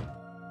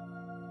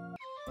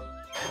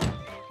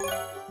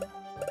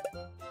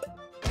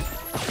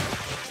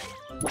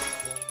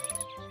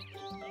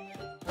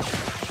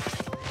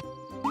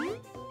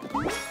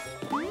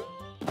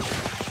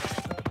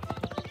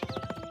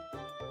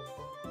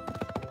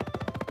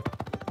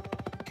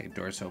 Okay,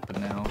 door's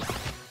open now.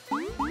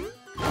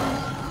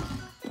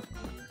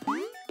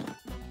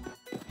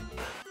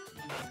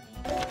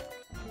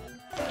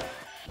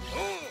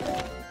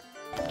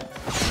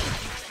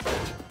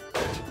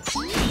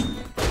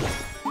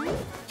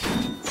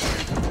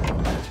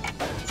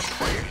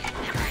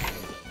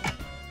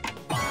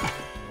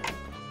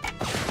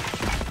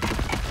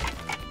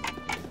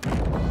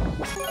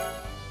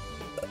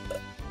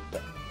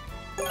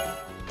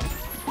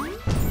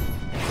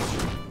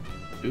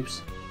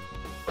 Oops.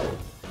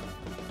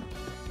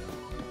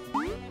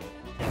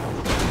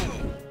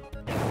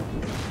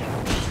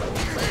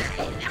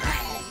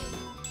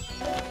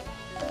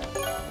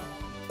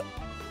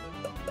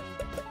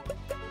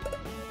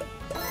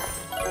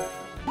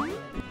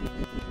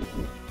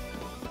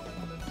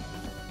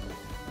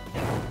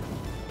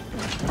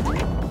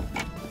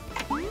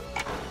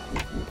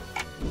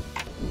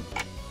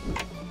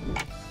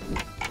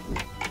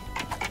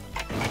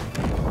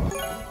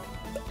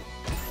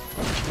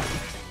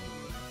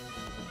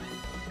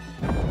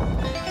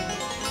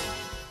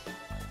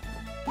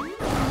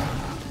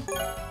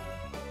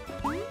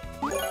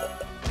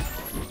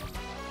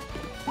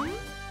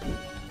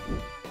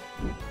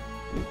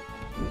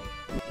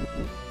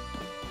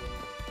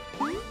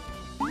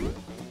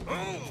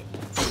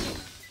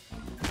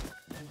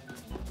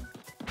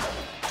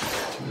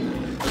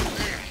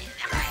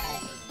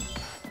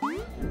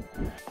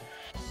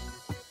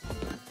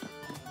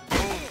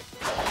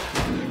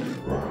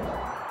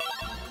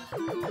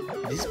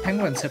 These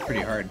penguins hit pretty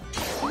hard.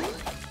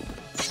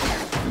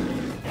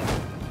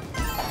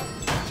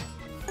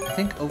 I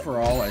think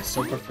overall I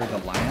still prefer the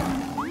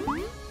lion.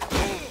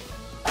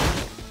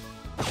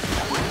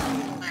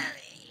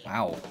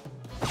 Wow.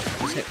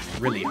 These hit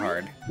really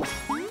hard.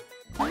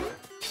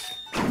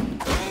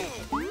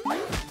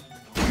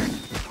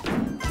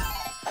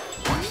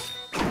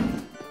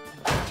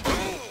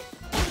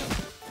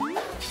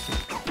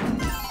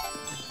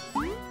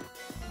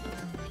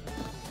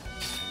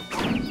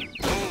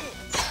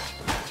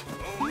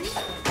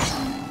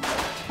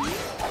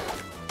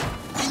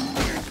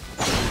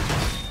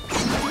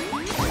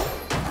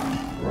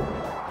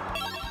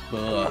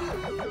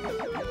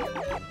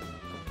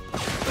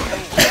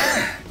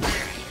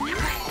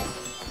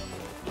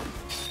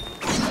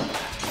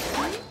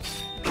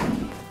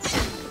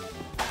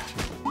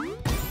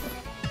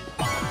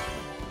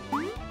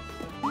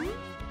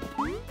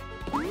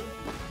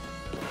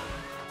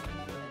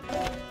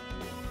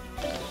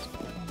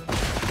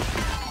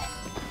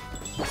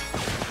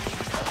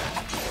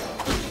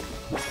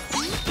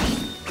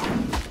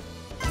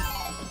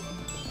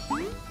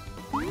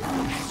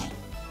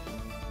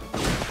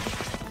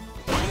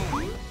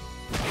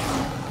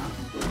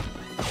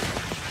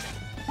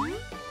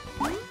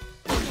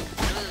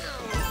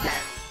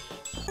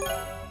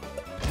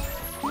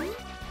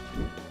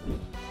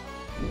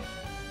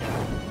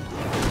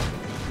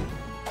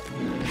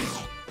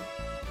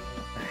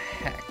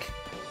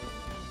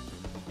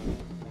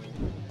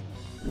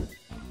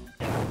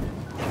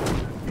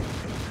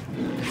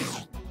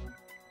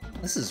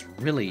 This is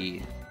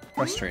really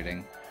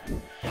frustrating.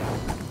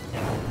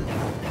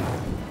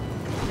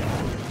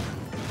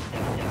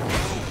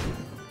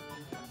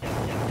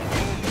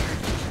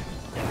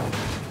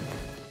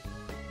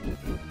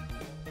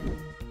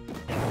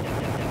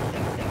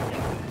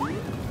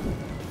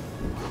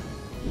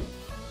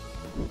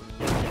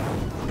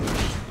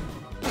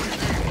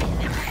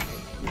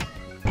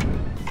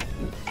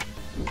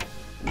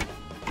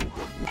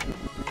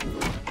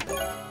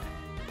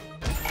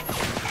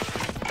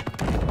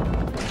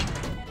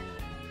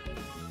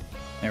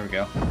 There we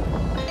go.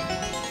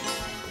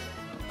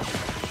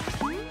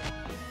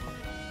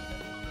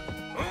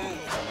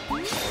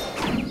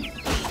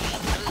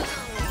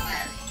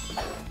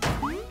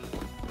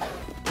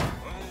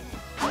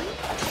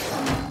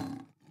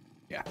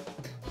 Yeah.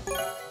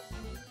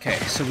 Okay,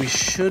 so we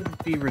should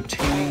be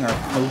retaining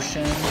our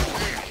potion.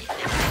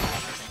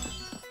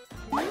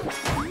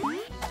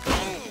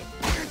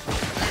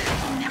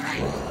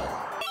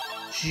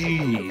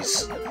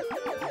 Jeez.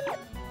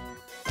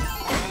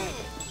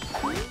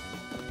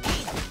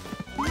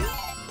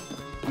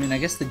 I mean, I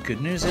guess the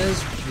good news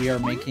is we are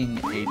making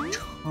a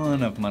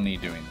ton of money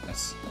doing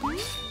this. I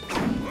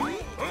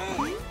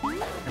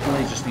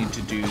really just need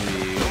to do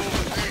the...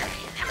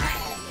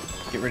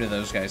 get rid of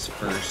those guys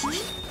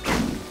first.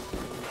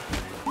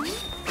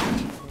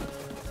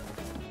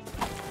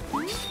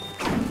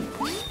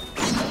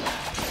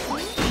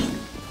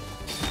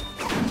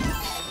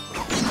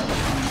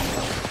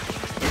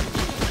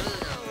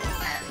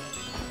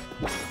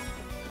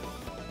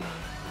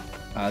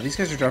 These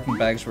guys are dropping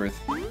bags worth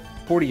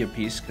 40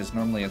 apiece, because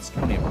normally it's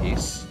 20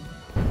 apiece.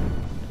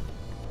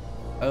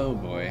 Oh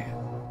boy.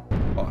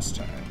 Boss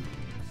time.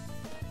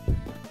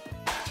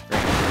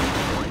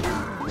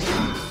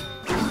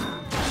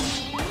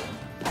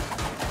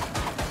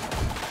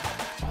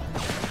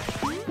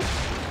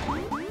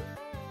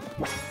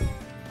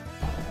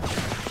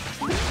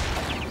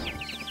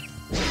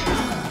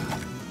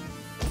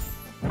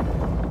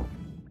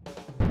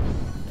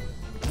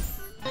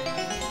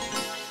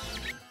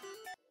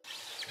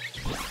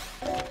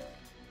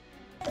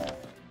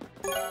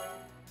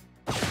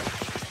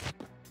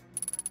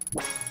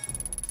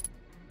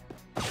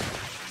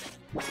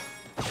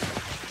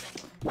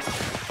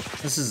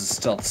 This is a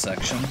stealth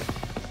section.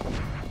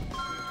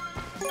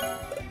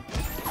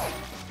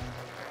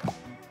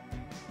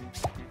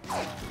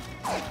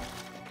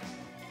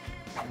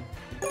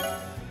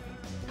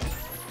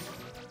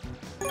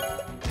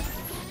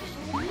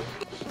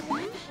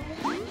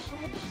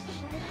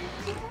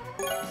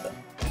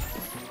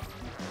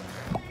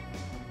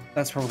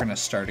 That's where we're gonna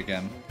start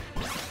again.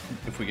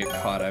 If we get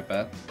caught, I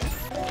bet.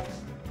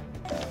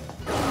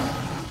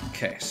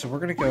 Okay, so we're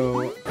gonna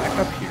go back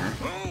up here.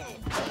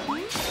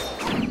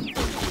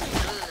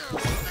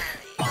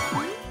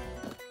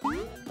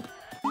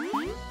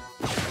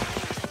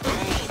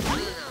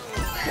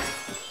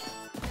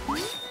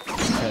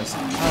 Because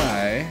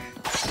I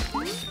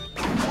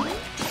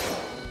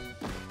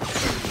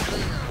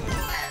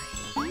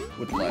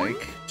would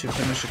like to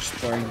finish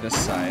exploring this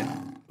side.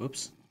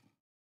 Oops.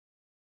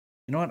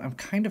 You know what? I'm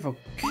kind of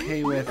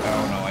okay with...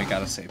 Oh no, I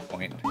got a save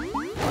point.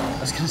 I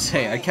was gonna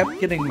say, I kept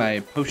getting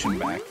my potion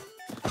back.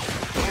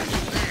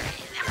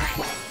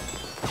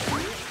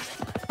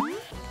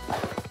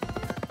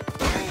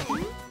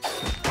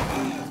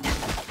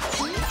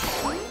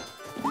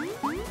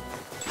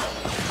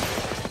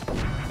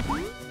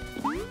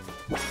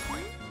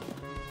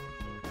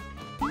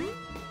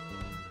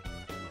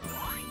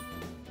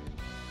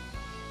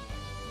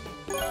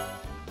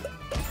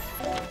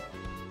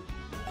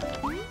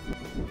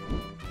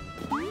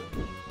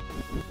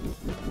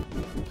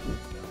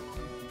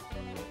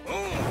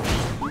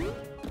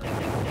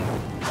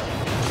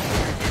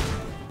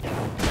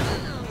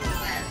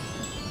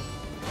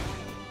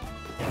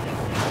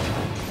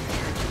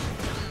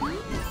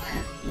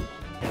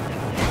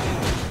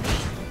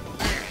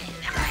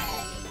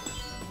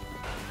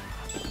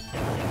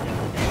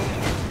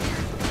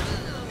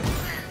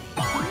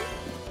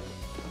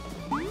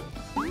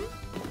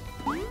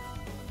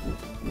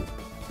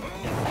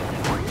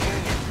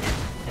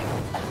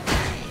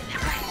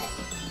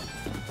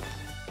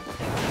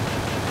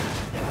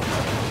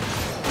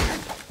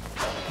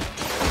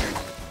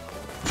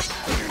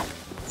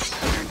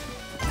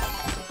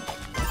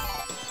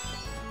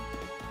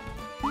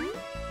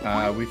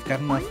 We've got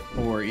enough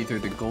for either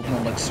the golden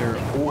elixir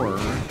or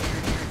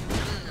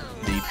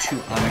the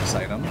 2 onyx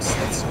items.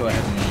 Let's go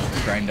ahead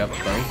and grind up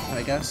both,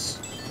 I guess.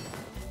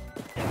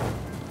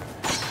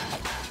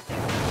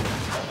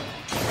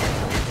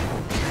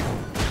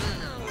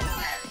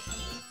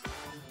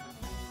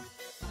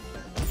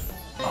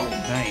 Oh,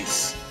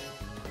 nice.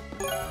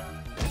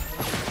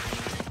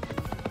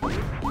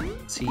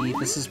 See,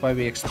 this is why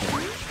we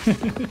explore.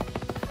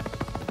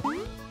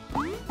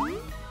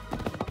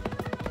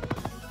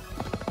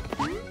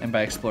 And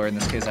by explore, in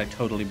this case, I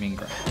totally mean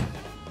grind.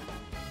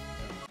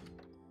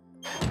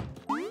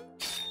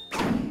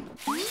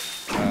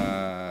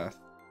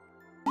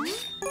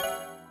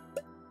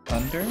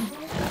 Thunder?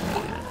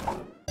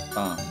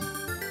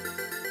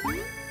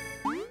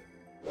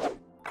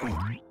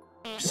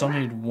 Still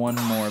need one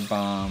more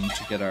bomb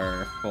to get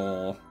our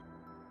full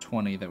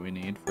 20 that we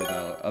need for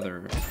the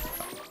other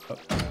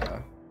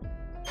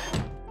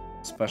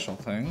special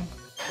thing.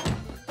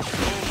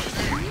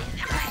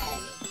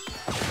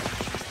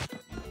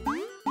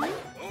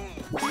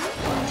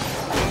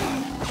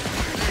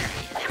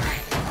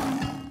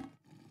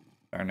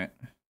 Darn it.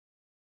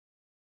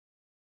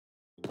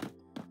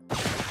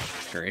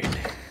 Great.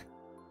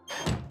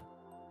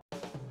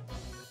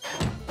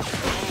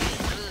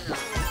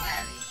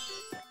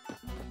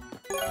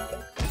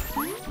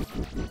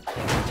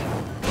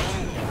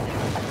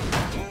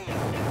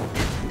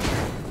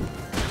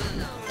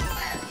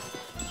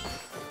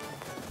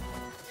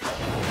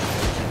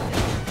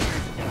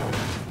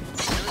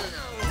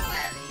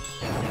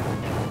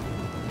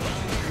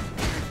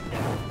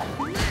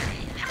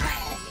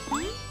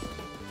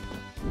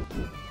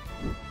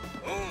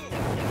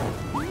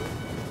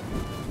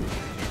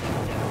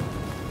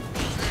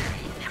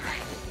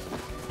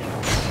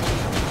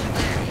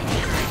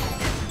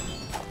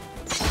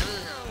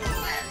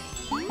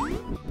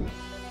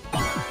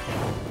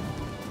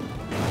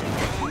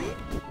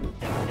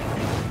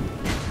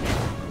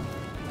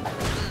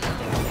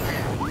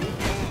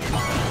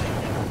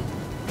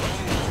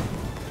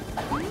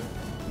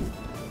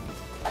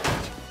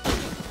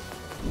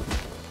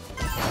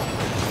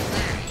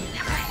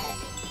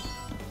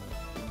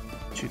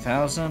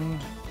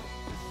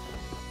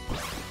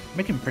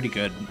 Making pretty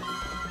good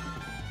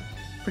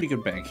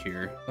bank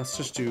here. Let's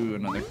just do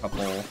another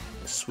couple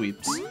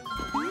sweeps.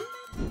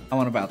 I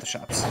want to buy out the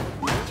shops.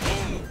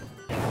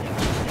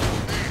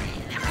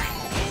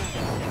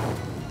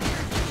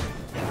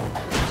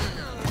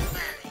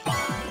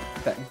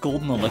 That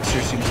golden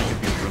elixir seems like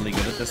it'd be really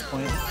good at this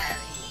point.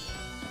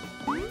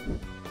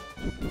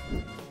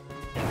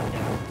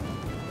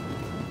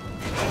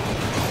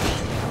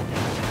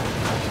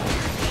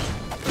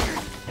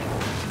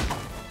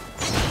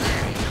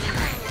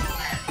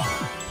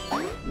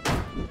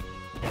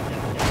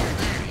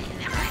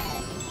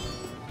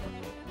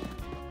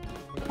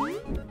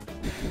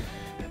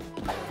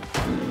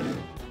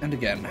 And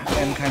again,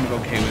 I'm kind of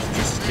okay with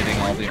just getting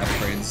all the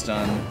upgrades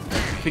done.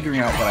 Figuring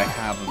out what I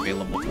have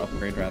available to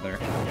upgrade, rather.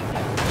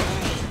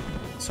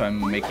 So I'm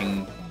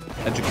making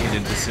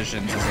educated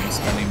decisions as I'm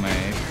spending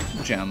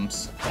my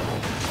gems.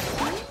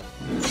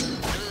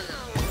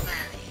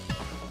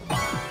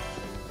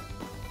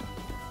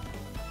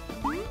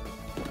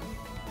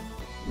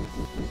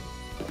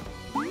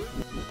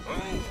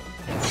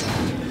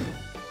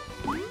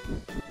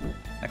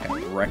 That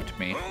guy wrecked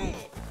me.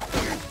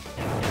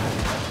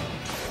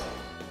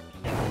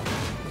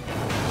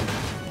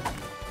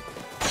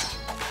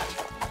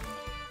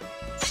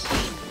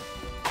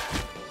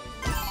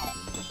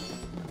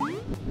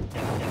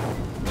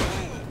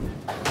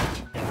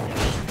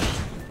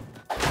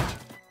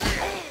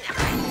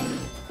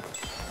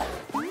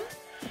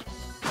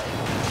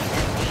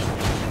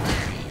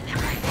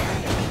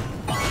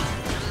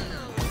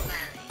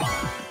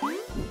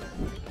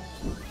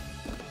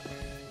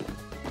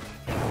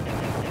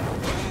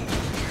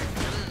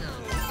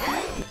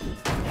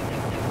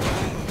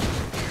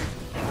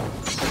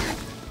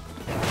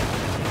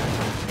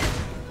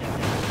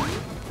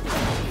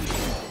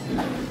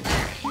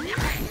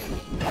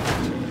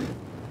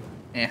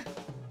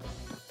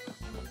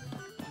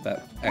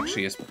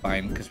 actually is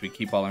fine because we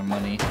keep all our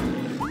money.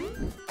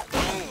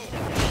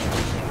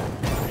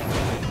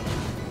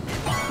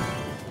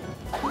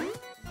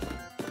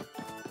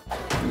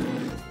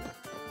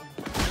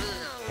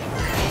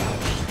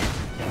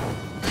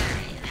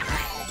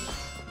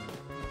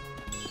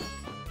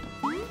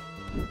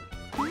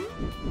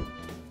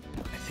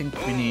 I think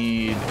we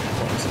need,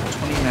 what was it,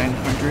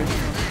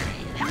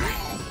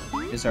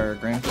 2,900 is our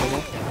grand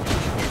total.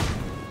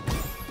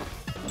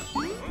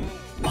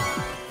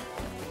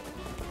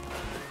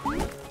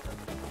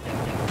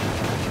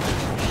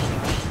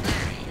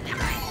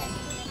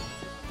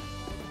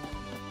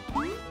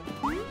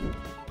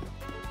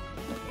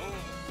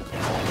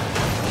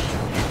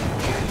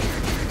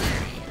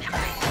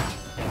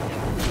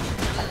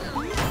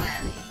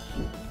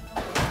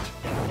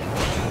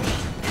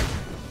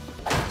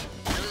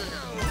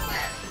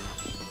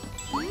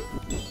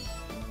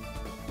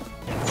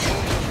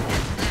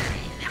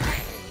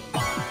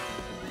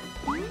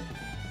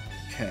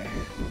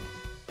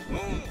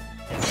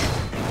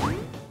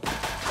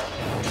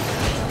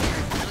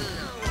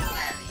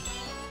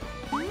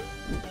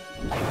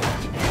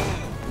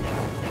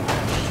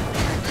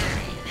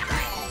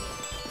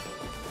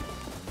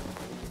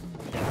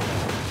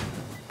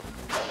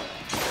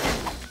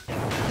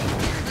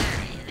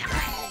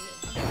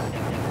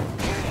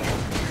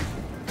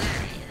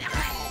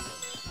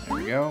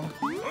 Go.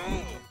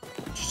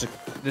 Just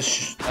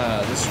this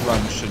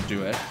run should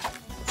do it.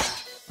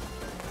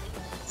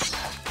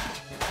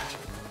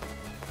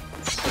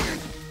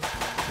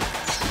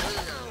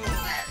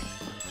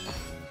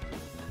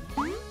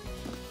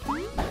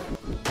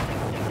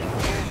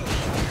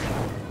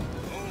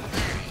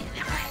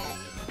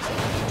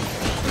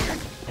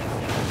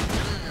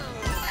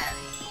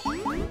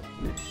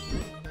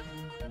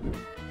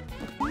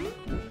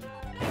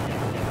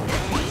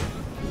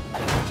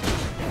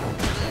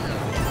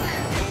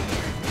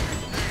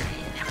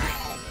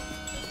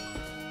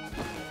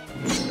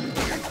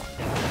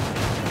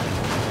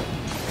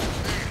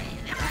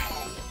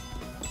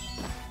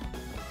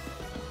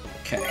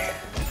 Okay.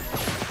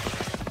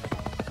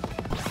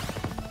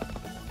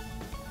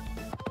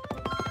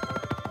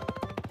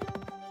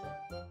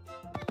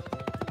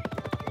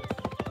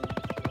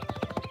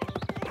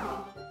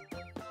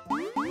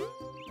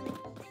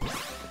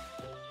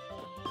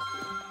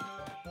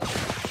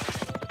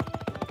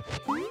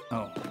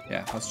 Oh,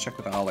 yeah, let's check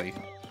with Ollie.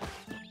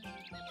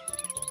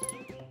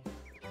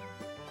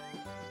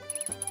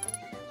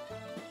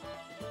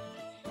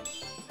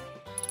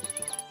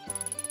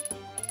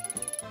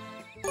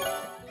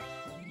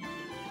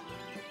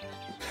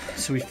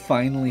 So we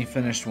finally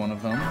finished one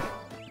of them,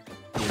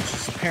 which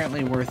is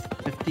apparently worth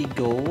 50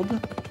 gold,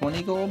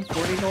 20 gold,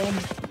 40 gold.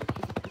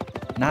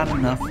 Not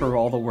enough for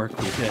all the work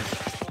we did.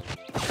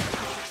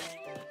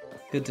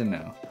 Good to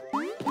know.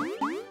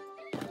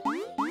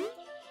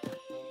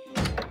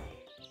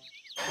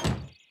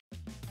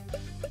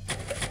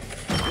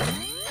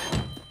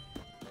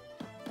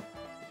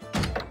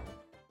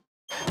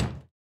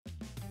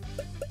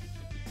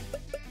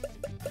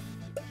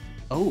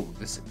 Oh,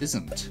 this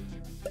isn't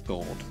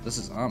gold. This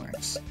is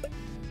onyx.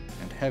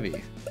 And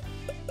heavy.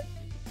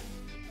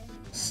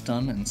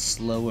 Stun and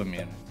slow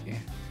immunity.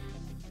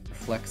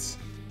 Reflects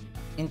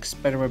ink,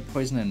 spiderweb,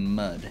 poison, and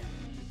mud.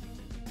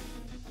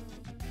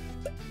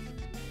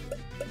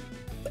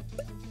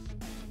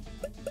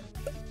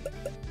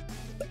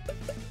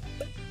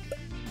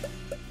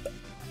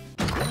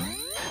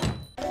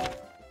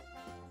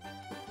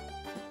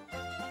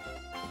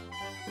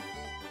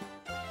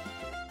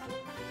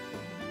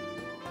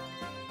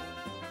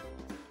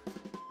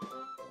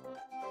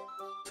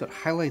 So it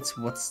highlights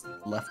what's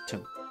left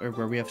to, or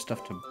where we have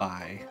stuff to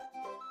buy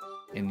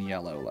in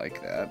yellow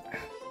like that,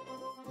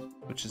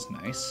 which is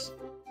nice.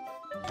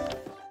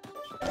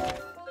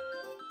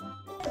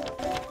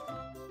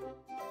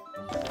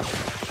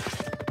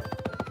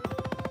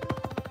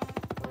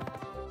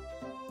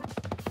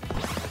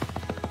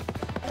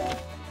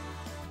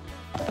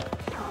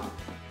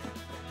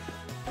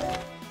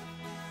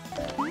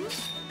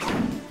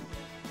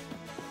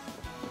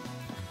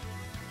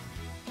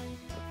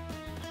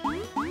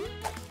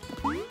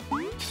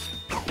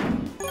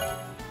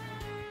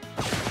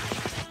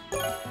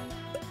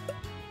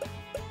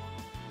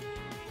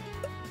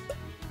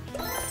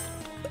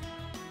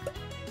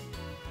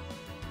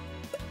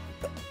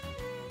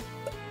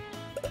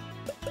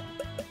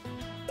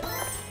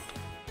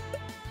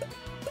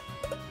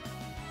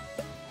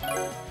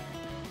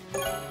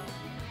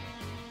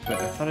 Wait,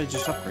 I thought I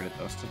just upgraded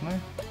those, didn't I?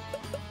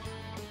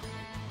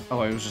 Oh,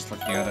 I was just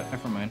looking at it.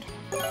 Never mind.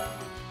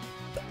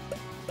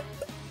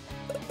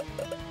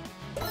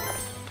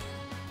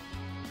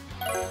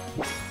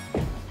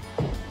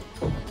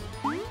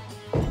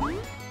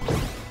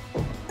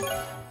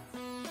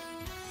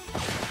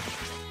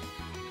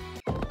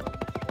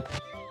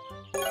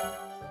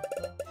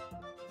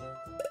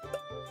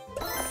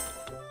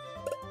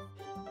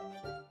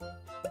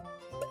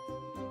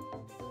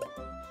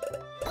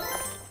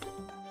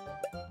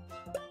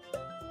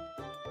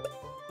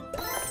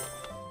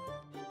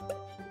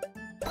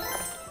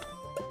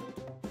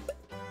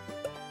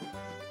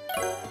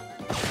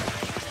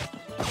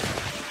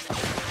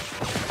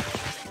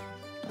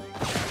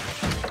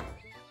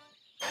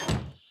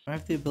 I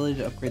have the ability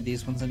to upgrade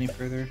these ones any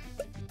further?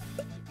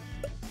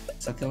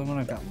 Is that the only one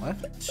I've got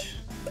left?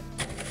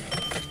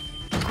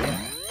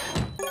 Yeah.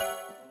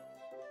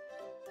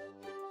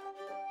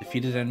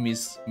 Defeated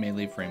enemies may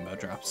leave rainbow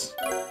drops.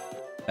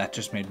 That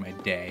just made my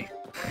day.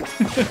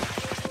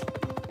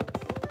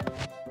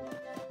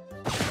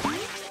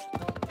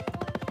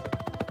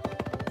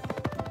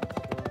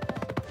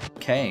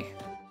 Okay.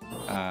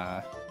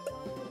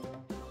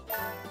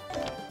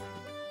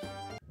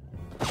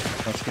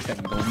 Let's get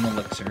that golden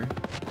elixir.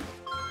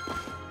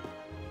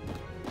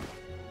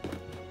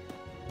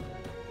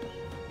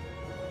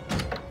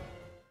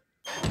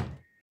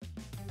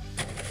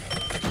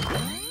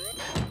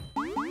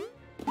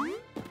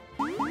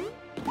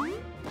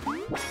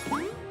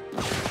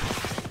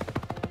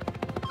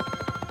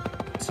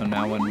 So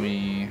now when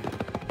we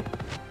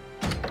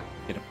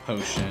get a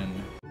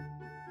potion,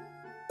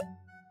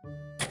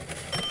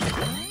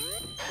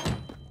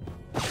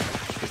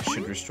 it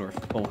should restore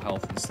full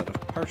health instead of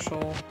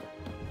partial.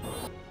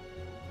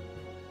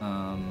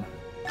 And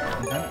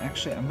then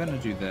actually I'm gonna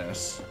do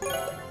this.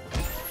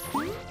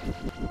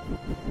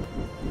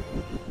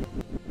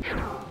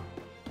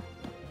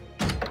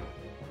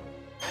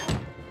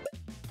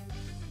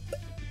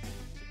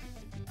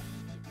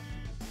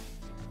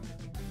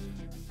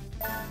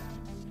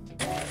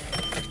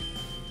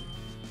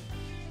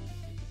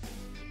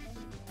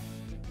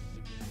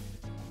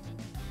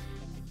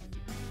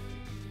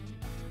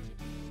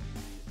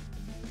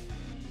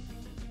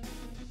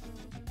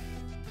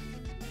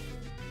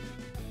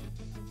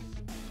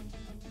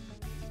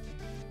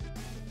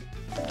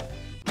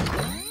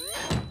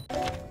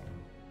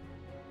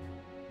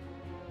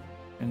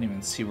 Didn't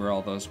even see where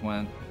all those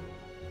went.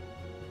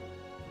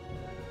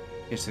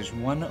 Okay, so there's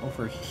one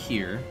over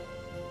here.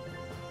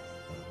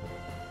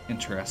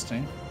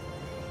 Interesting.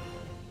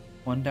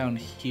 One down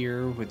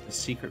here with the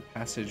secret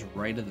passage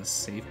right of the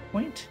save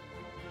point.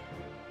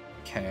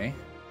 Okay.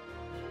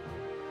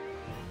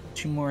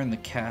 Two more in the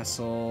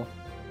castle.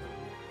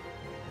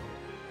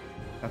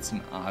 That's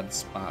an odd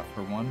spot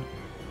for one.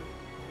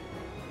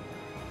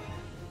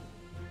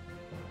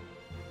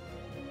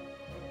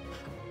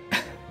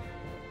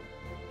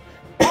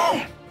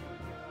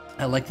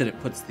 I like that it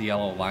puts the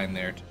yellow line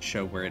there to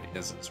show where it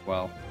is as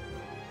well.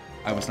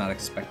 I was not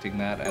expecting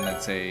that, and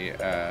it's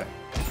a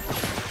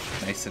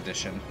nice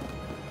addition.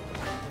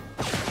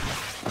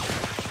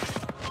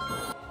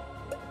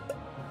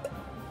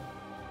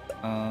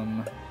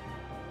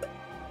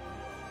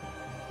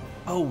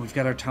 Oh, we've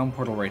got our town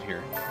portal right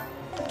here.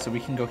 So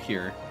we can go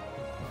here.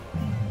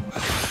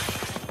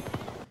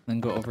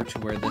 Then go over to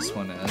where this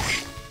one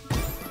is.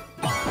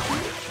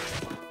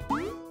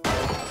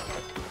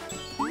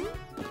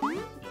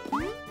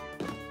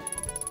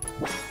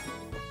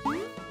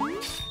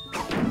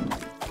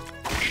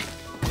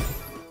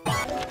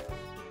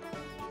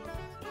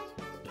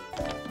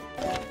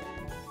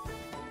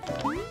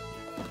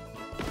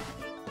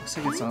 Looks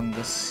like it's on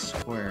this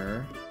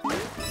square.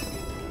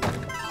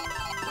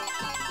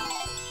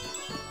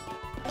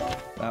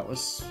 That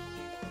was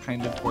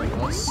kind of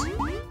pointless.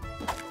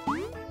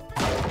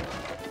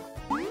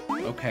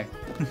 Okay.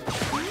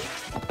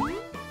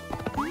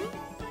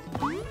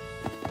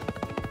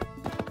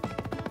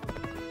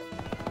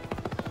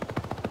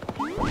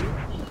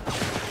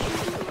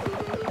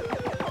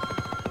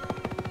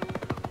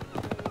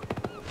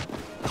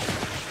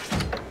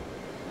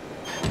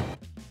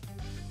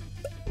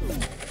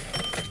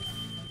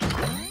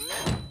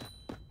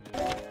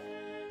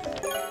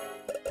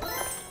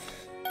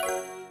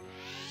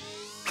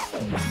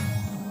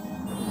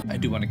 I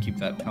do want to keep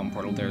that town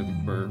portal there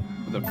for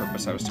the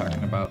purpose I was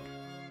talking about.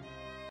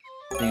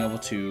 Being able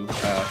to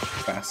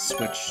fast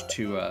switch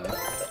to,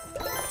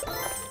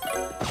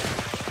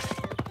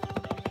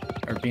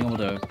 or being able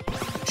to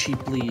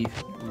cheaply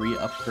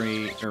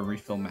re-upgrade or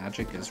refill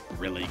magic is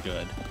really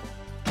good.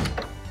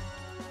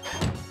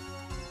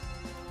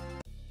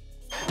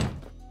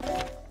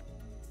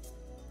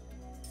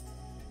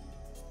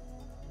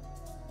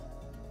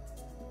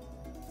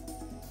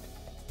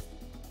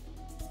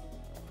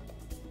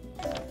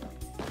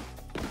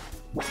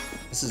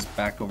 This is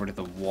back over to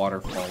the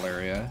waterfall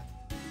area.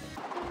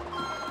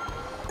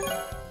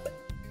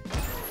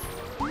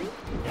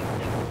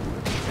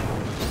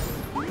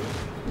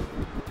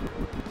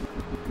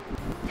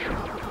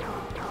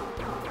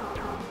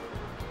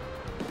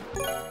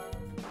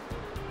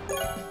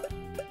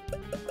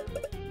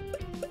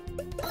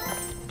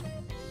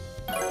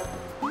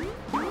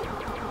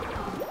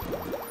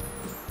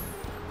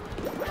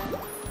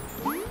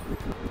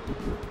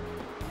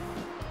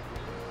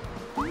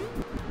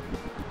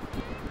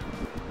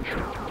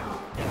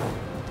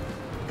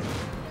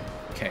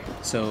 Okay,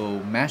 so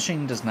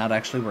mashing does not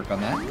actually work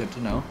on that. Good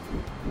to know.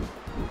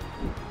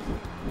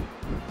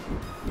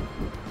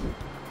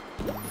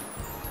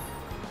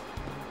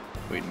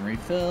 Wait and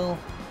refill.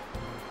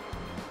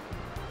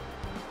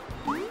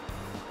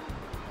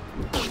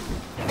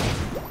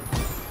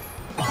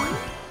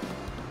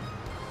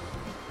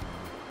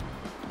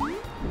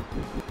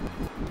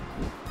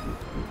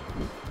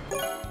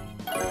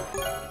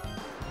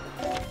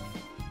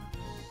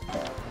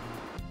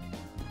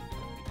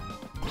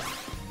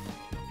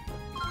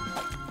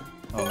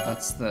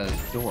 That's the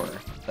door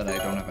that I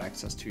don't have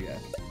access to yet.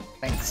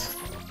 Thanks.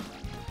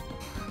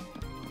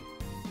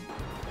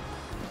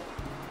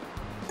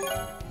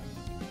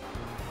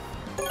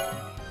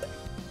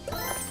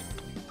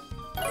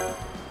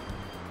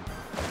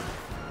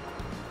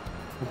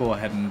 We'll go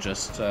ahead and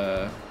just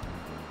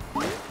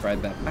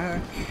ride that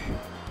back.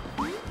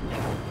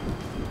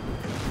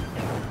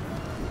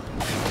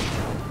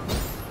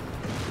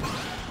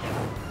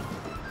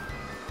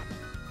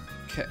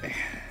 Okay.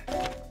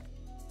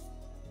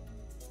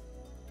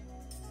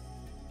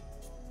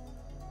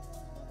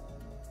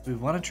 Do we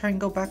want to try and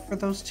go back for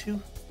those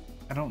two?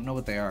 I don't know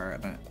what they are,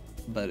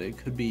 but it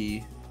could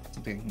be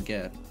something I can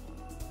get.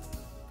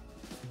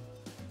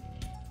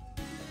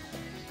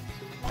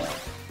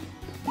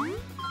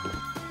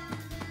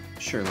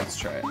 Sure, let's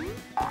try it.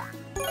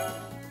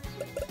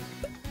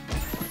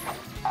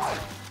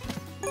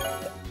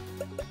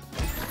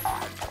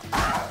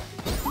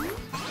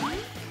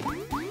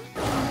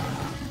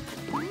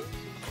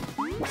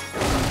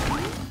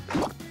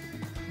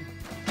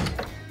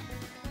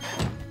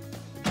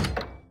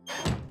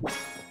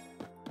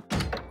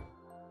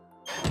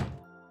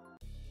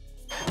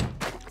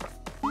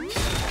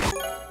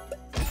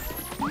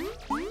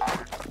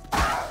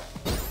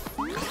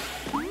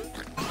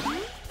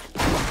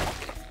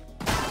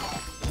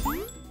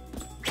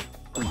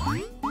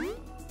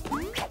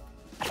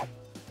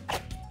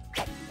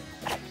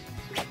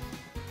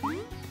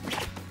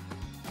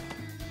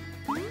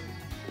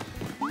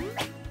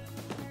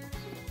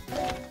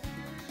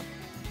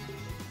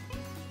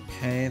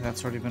 Okay,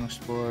 that's already been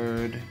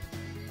explored.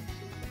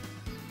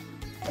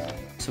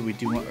 So we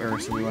do want,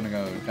 so we want to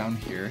go down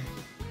here,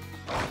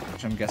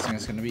 which I'm guessing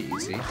is going to be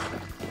easy.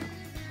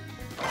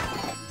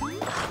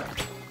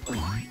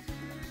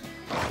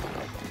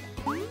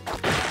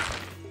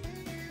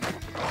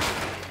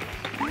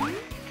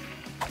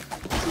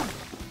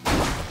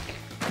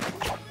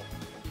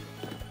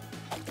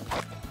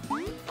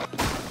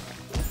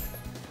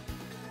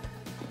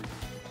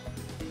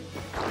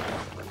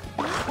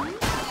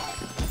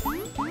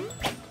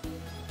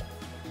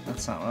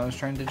 That's not what I was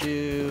trying to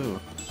do.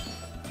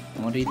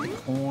 I want to eat the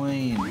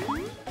coin.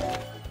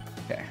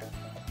 Okay.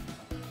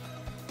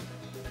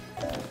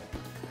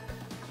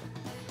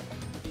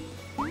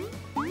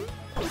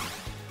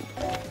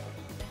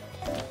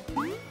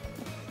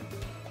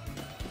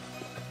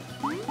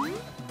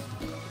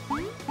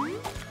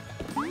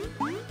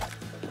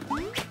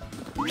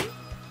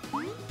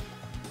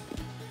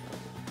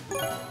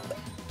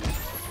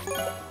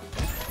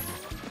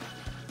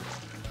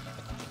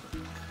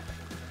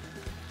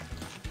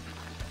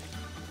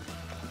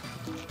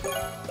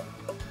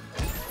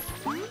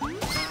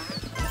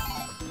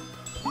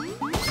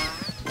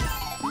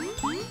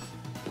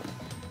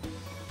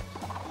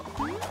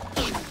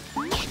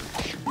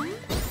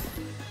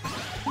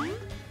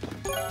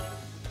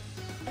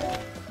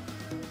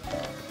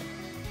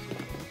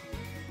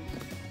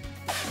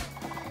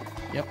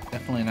 Yep,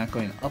 definitely not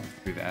going up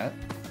through that.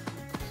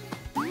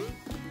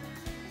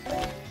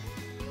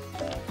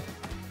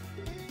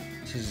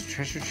 There's a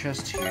treasure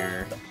chest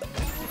here.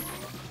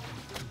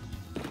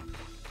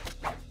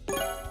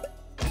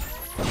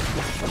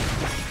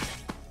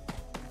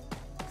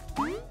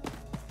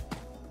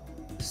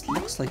 This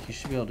looks like you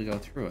should be able to go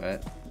through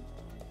it.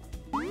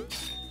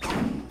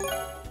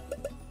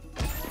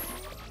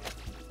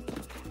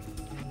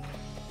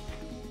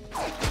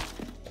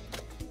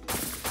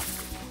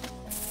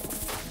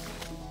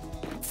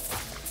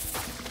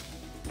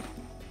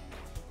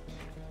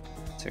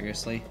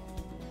 Seriously?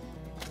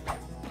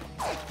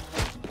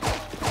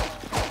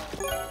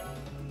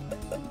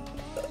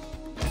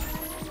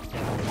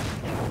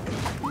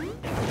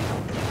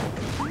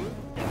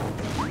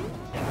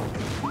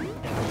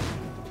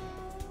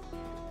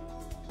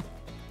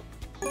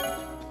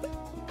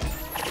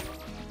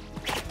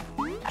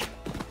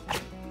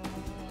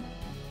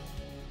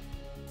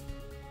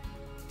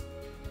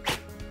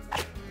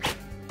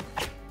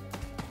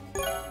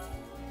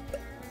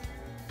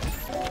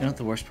 You know what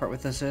the worst part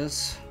with this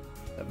is?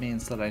 That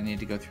means that I need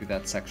to go through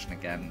that section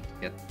again to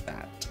get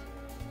that.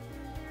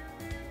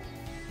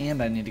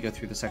 And I need to go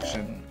through the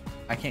section...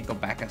 I can't go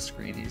back a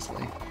screen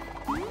easily.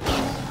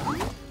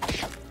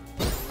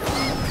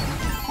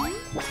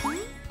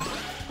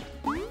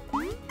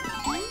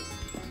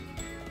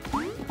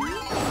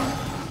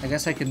 I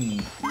guess I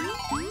can...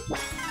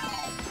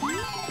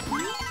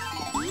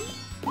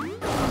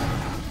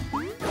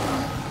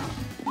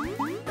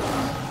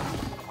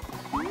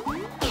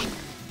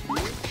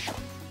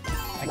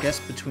 I guess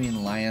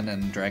between Lion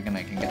and Dragon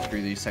I can get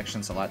through these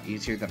sections a lot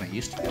easier than I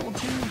used to be able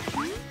to.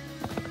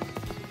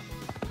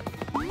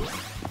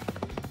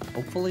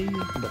 Hopefully,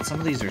 but some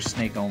of these are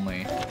snake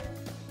only,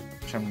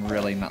 which I'm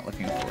really not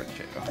looking forward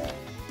to.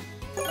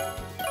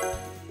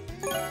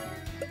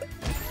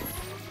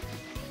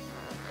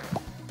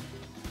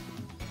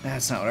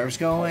 That's not where I was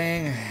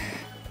going.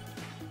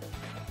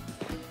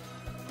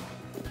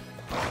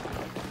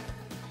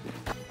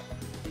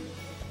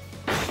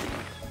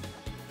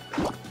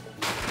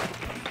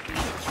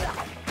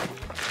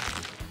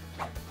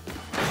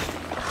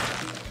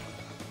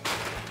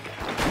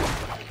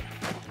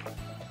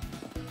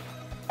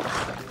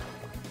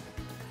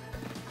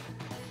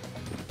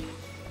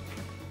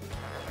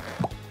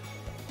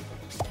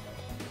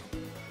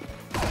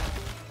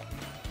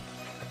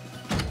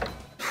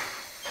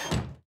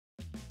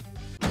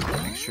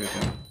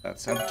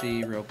 that's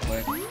empty real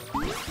quick.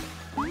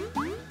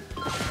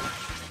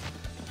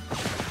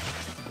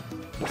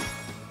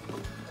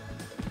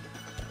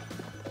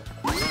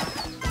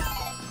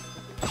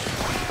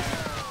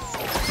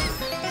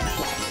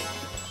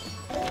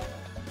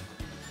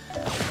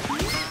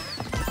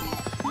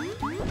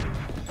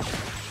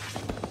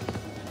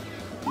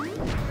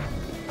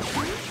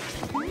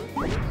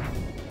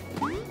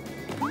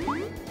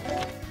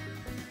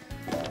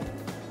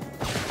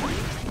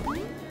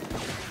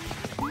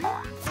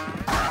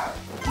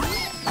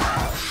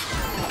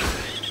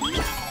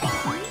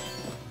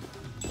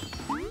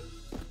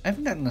 I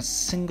haven't gotten a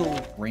single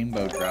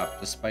rainbow drop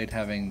despite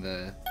having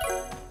the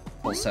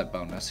full set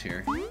bonus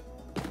here.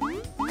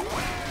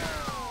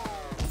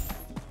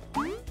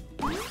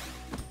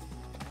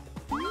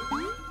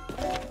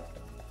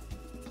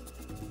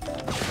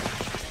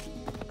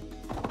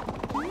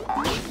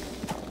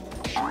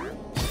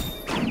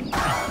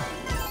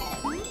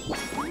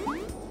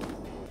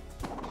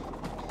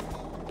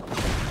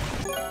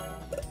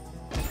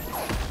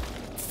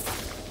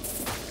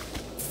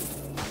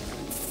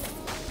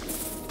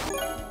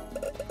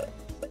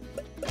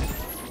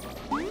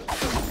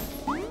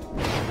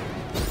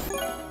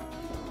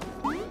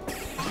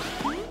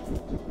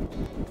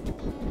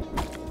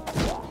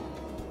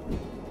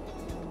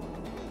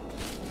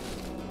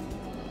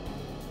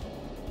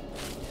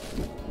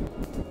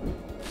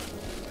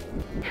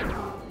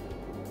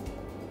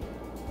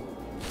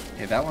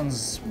 Okay, that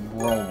one's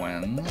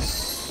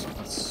whirlwinds.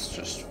 Let's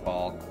just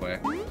fall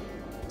quick.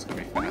 It's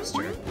gonna be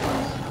faster.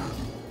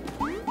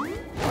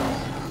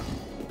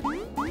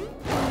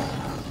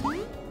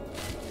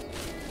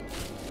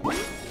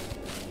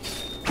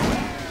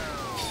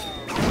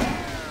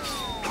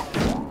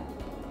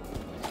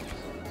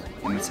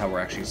 And that's how we're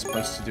actually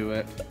supposed to do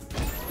it.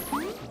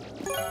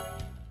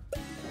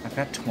 I've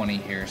got 20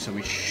 here, so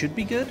we should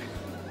be good.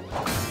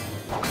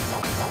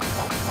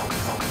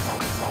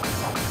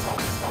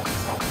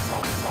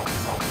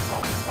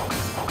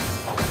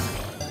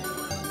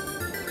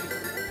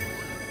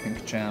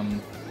 Pink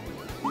gem.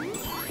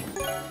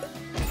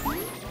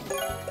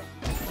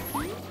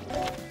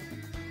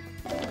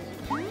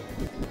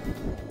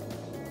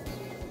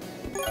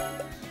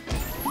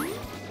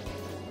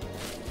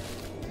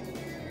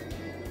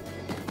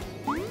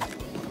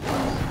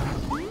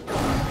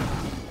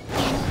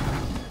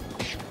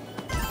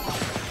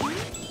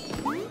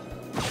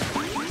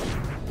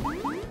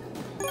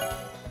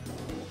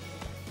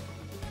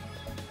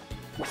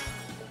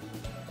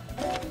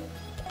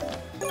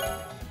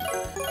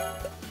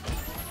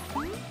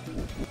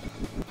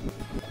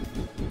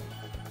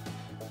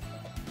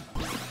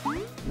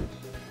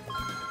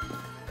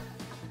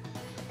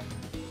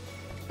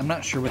 I'm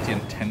not sure what the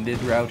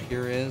intended route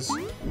here is,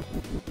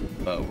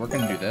 but we're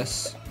gonna do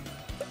this.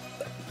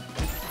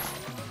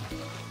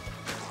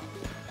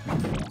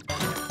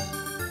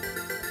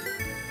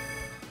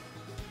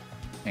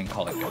 And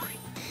call it good.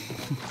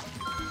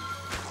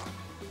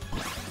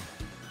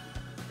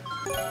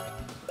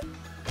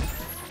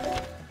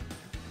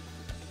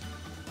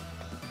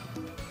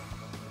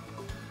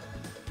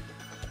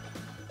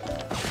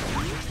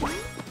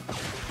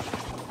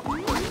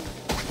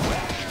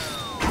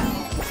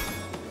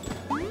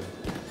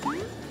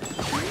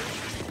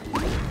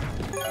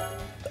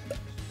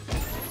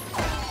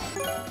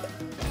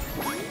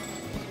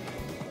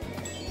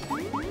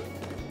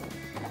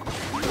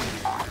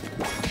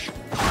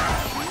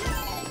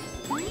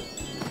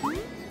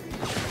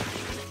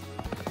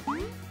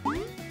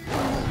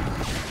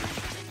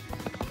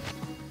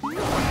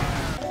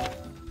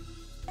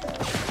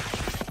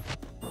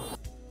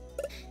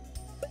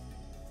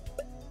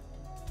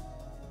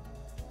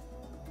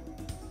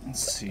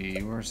 Let's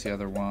see, where's the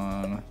other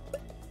one?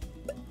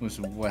 It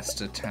was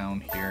west of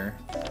town here.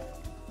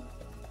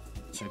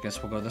 So I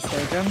guess we'll go this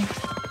way again.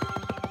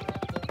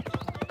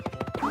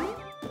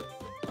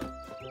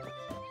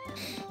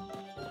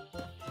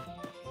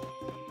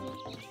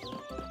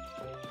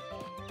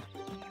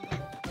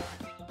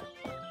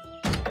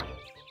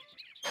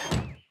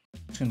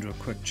 Just gonna do a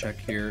quick check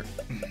here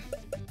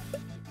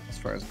as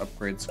far as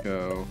upgrades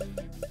go.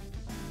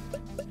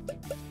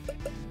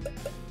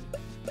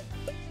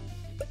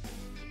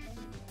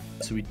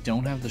 So we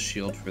don't have the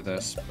shield for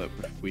this, but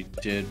if we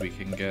did, we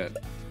can get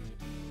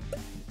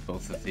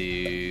both of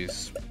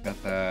these.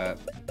 Got that.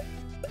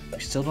 We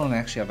still don't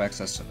actually have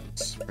access to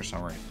this for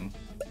some reason.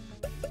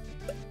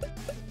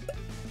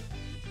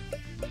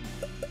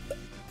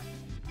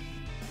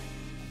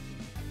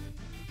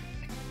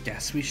 I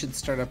guess we should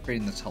start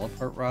upgrading the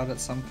teleport rod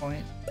at some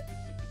point,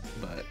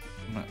 but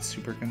I'm not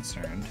super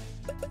concerned.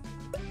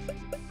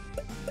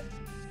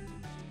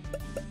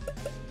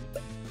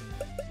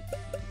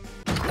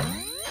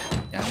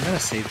 I'm gonna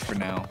save for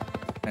now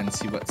and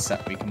see what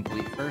set we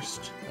complete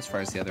first, as far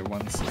as the other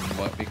ones, and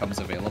what becomes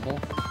available.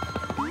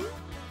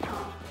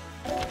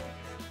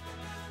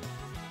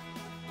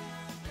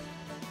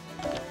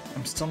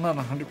 I'm still not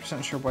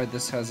 100% sure why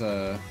this has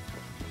a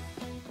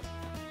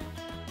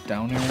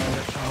down arrow.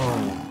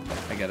 Oh,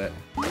 I get it.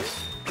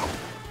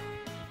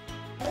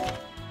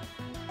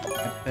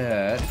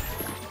 bet.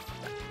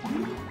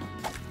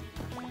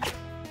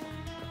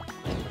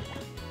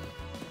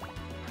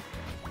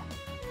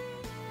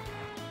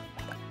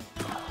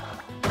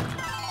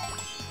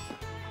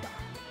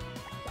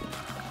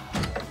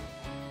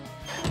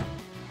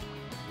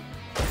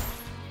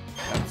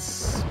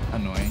 That's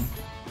annoying.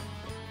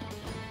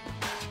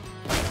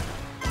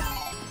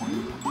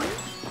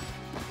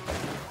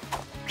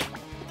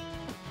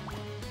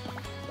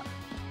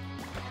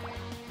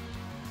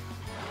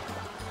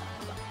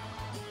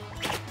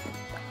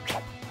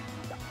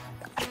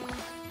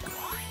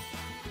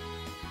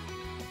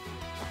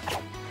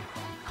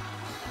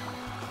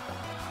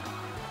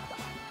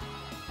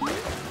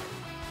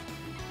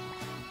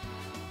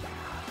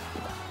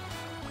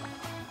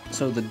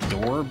 So the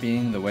door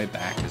being the way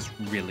back is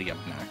really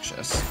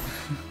obnoxious.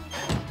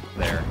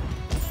 There.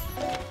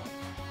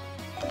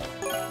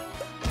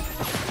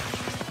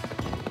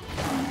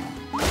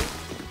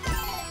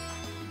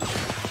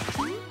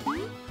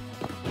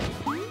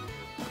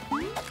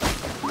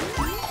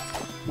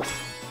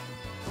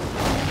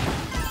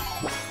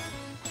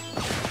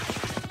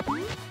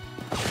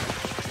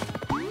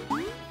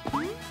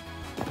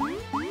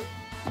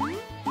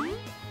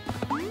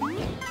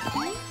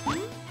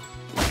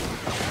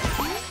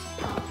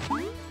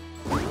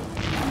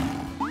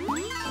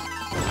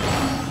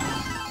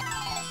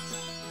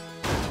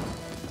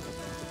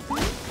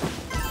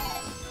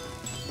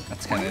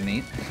 Kind of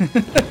neat.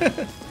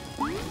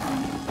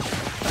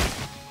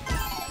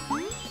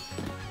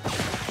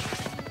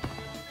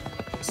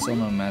 Still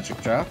no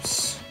magic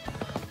drops.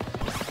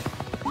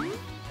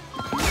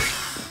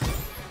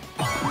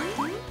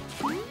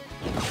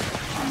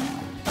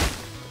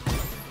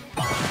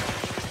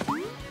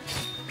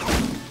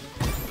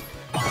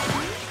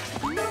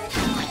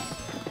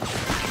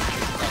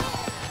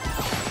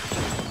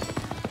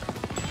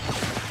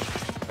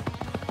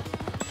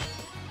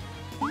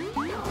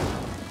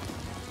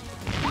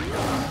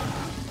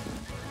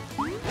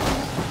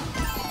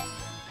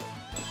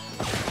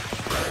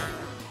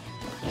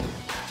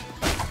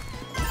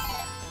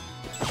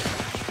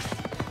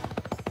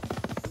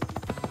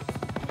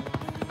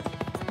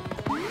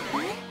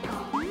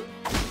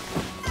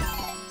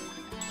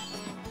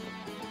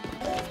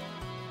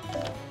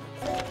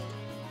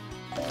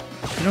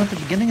 You know, at the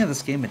beginning of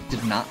this game, it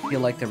did not feel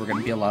like there were going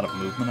to be a lot of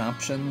movement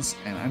options,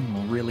 and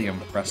I'm really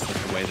impressed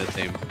with the way that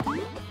they've...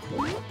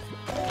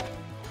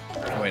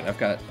 Oh, wait, I've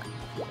got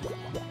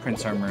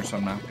Prince Armor, so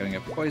I'm not going to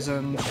get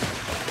poisoned.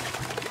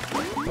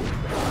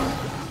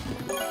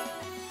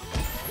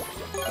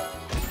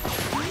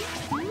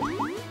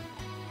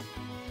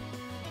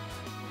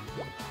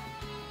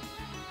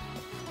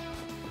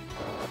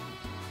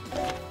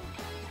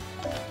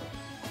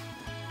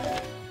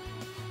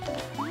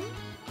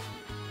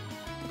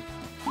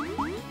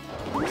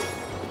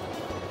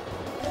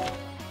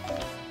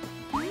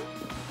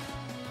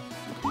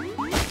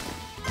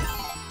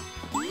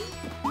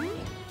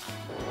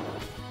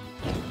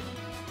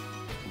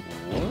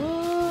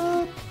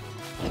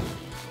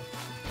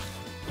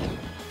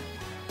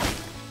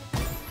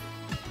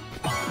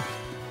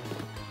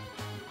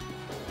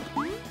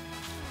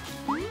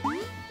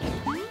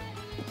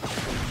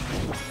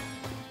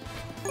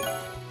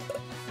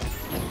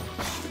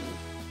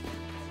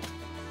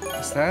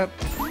 Is that...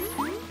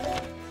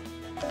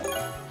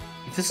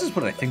 If this is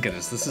what I think it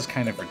is, this is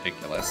kind of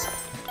ridiculous.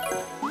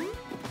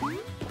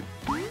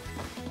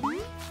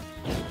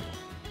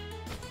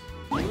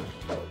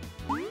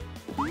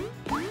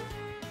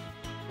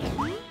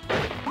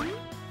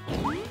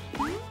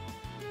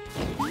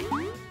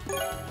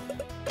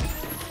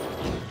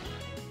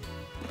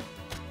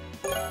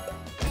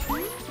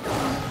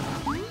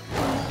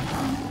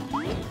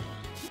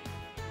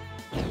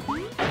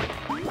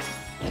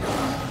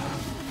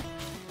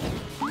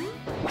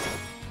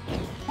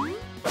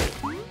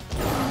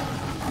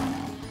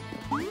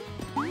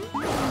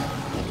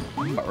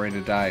 I'm about ready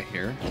to die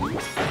here.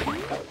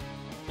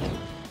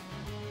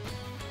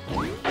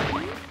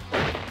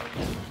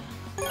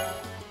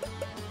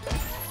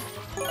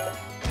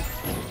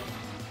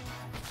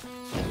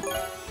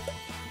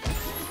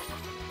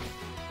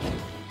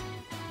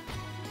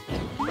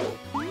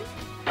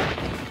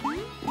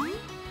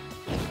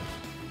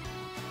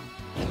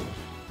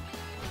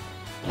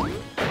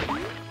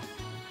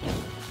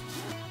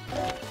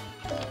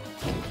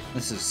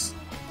 This is...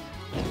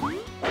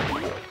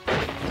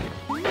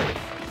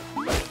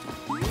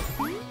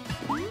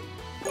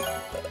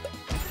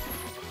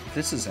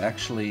 This is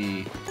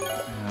actually...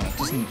 it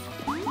doesn't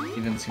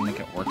even seem like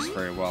it works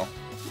very well.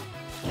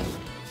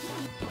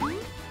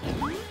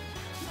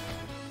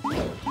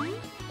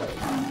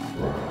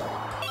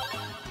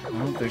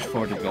 Well, there's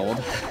 40 gold.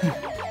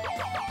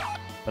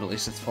 But at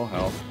least it's full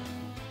health.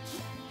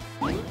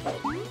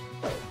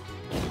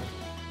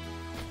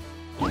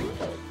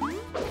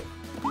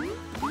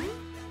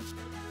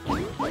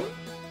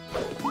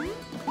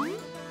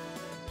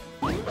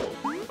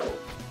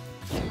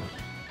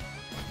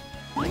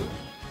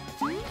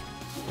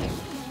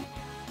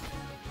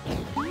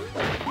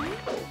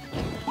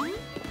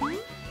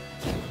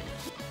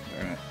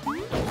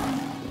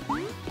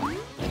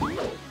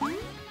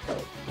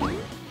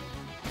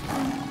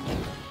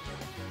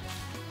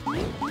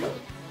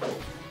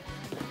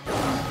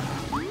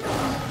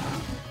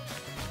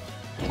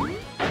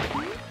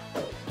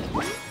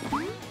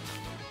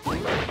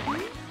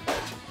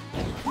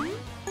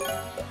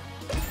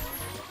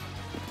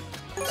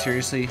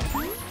 Seriously?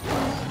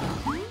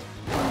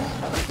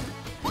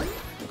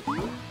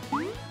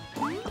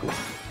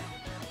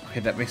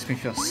 Okay, that makes me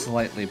feel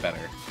slightly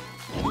better.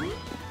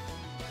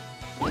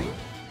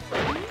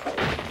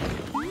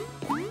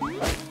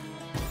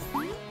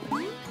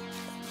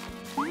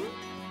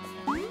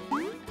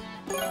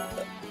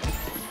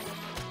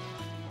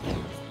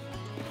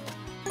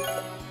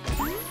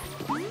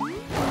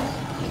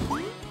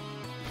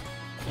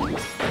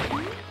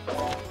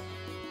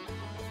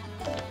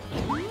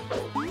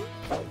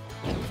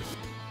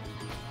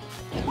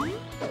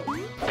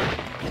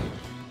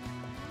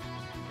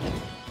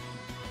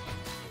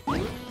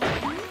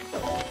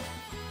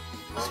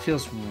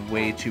 Feels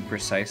way too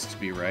precise to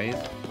be right,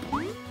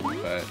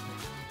 but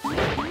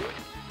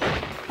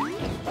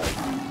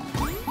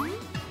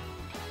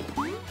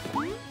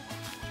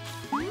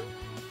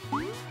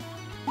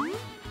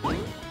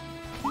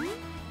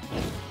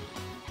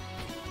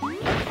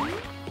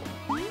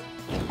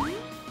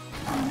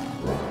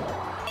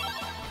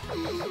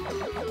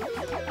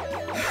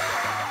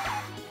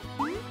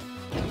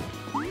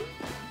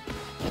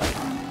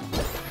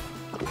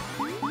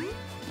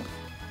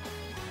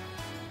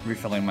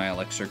refilling my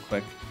elixir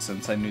quick,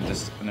 since I knew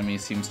this enemy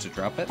seems to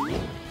drop it.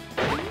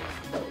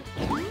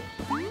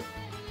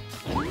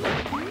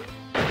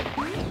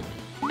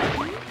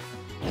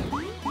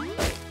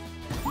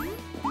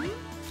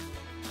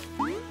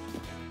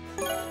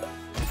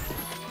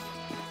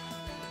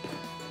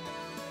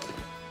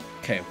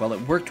 Okay, well,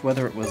 it worked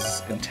whether it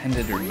was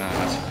intended or not.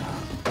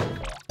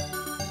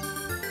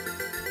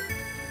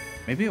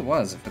 Maybe it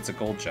was, if it's a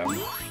gold gem.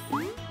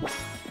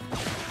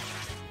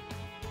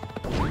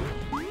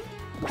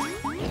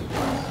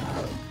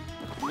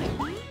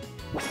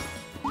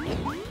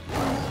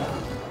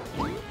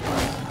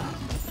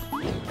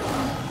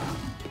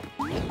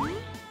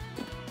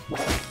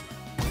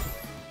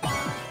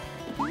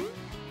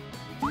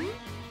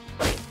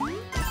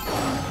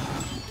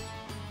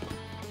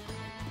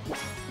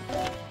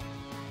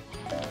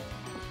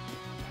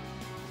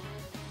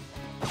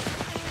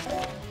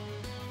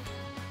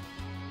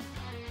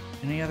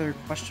 Any other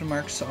question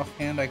marks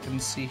offhand I can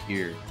see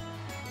here?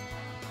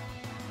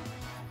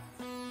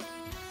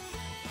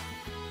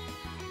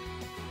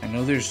 I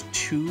know there's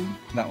two.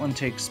 That one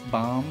takes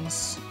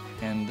bombs,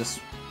 and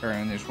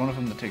there's one of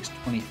them that takes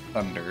 20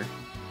 thunder.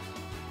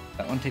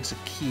 That one takes a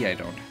key I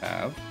don't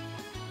have.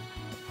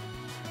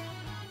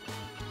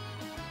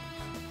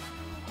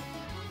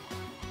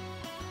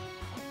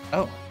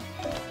 Oh.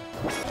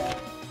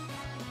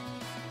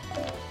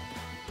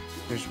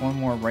 There's one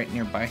more right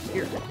nearby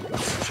here.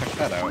 Let's check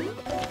that out.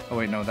 Oh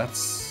wait, no,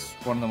 that's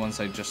one of the ones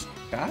I just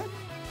got?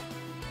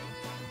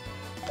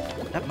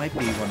 That might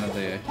be one of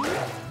the...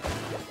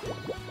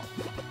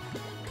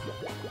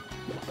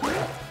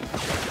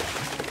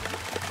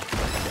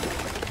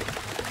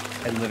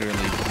 I literally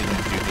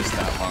didn't do this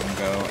that long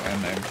ago,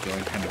 and I'm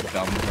feeling kind of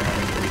dumb for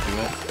having to redo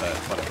it, but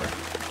whatever.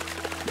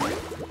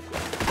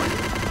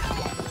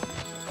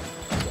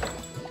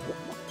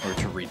 Or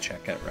to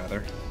recheck it,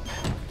 rather.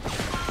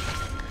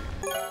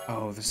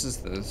 Oh, this is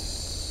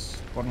this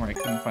one where I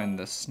couldn't find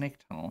the snake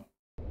tunnel.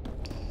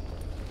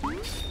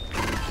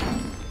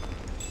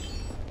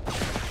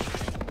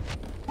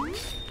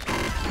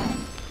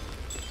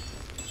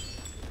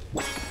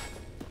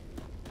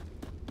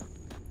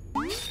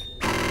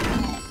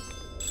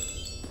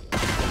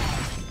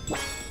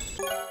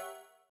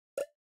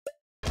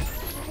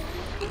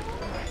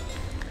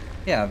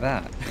 Yeah,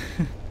 that.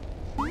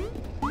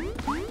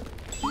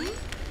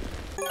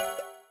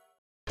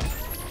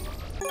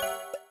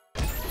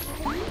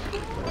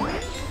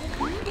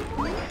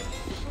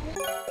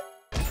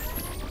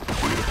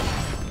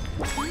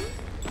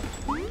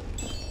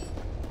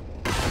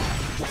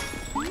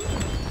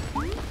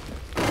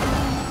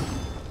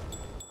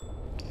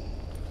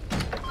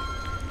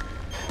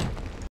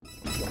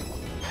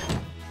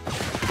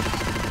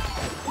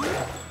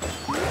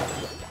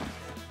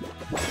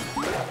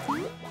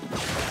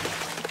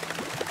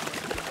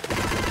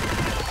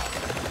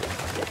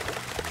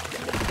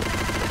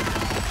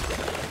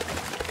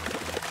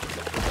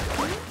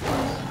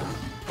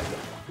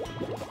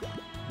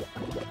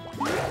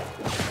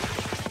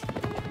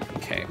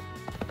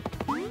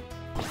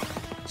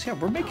 So yeah,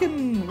 we're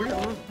making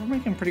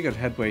pretty good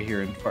headway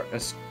here in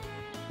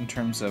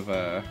terms of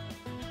wait,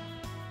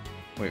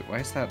 why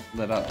is that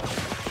lit up?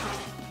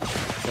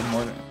 Is there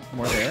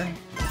more there?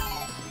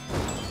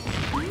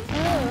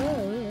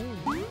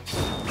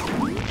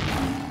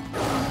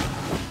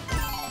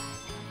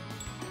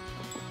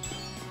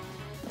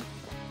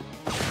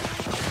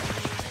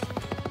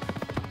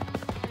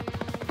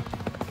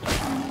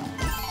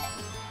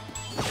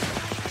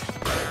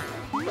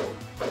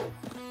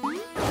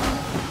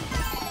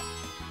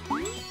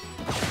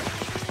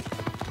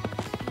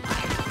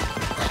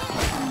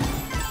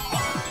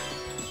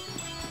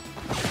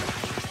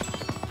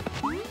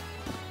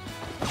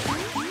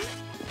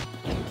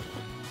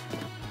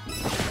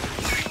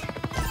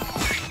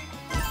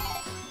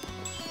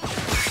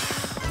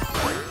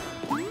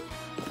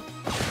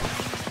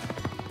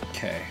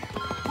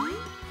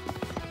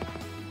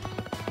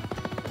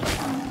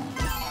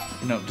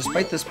 You know,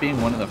 despite this being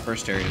one of the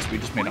first areas, we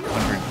just made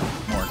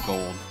 100 more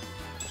gold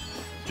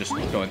just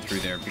going through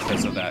there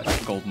because of that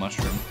gold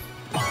mushroom.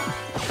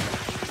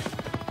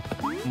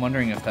 I'm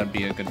wondering if that'd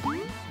be a good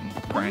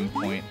grind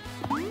point.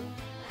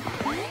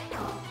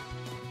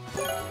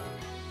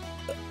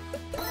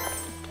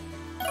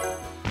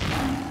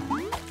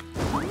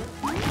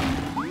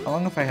 How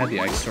long have I had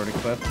the ice sword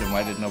equipped, and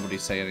why did nobody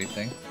say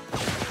anything?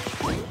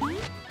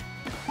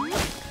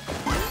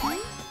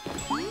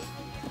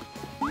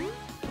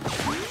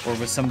 Or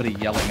was somebody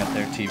yelling at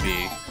their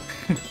TV?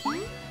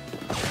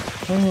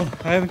 Oh,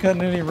 I haven't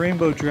gotten any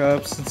rainbow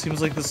drops. It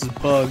seems like this is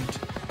bugged.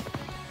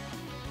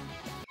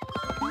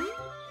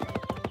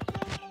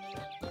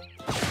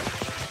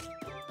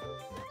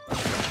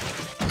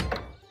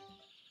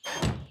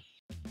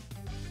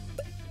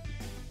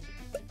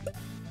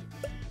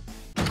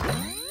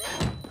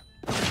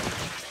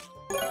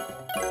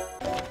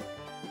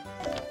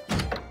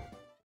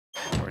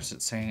 Or is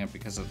it saying it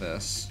because of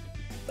this?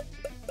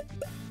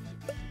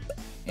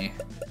 Eh.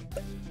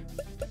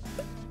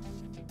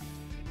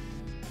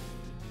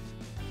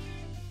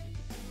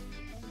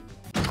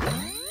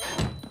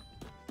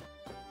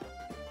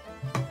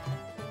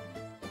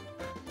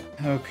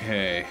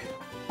 Okay,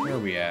 where are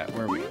we at?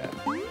 Where are we at?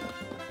 Do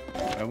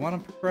I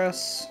want to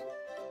progress?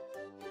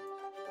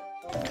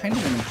 I'm kind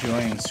of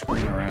enjoying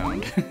screwing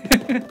around.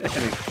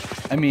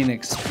 I mean,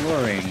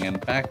 exploring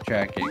and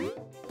backtracking.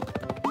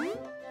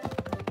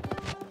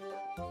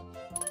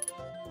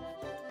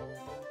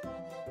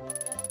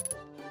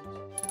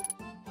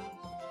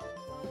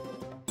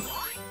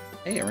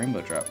 Hey, a rainbow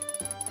drop.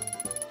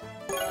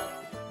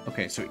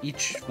 Okay, so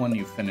each one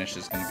you finish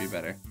is going to be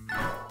better.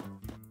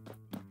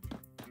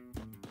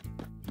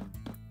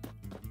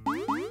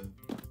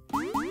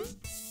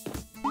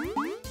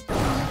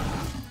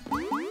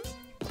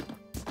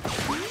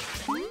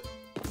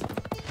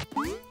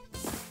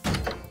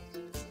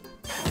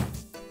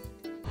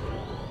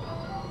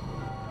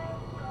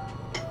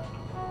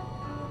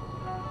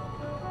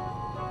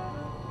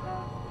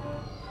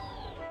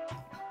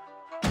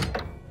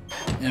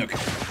 Okay.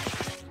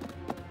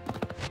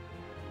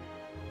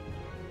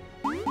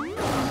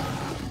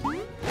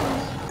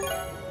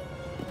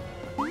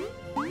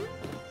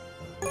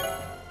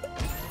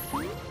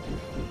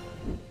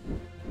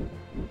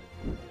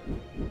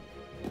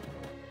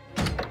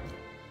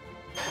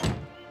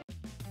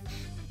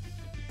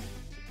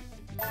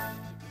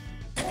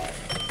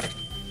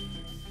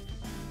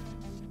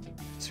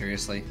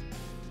 Seriously?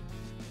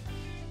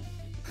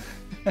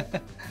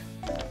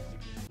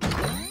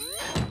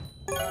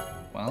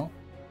 Well,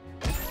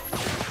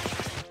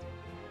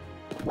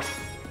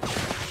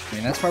 I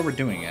mean, that's why we're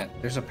doing it.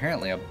 There's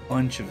apparently a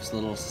bunch of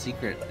little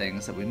secret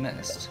things that we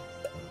missed.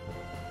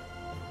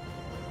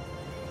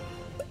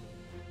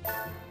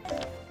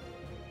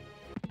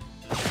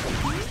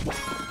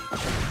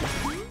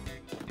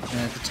 And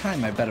at the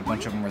time, I bet a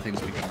bunch of them were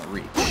things we couldn't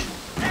reach.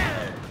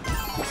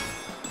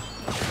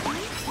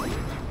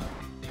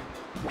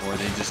 Or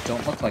they just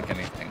don't look like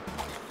anything.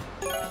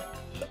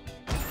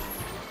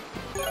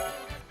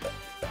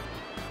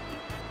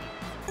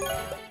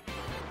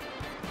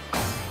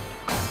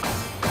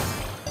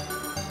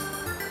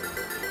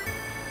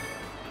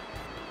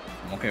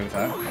 I'm okay with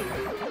that.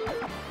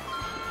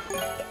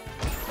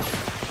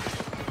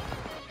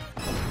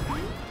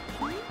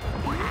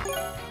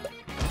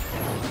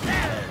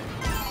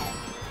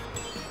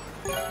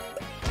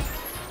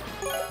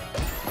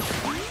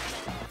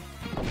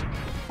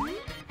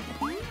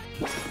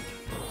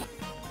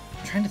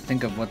 I'm trying to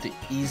think of what the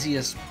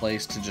easiest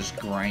place to just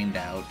grind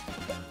out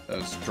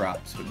those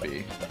drops would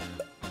be.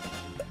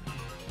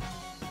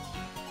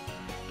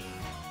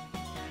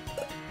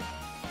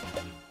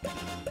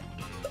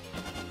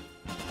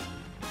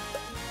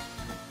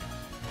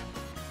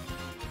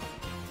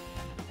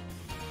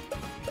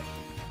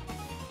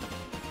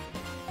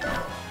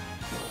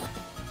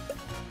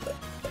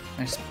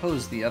 I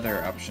suppose the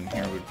other option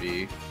here would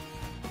be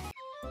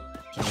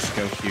to just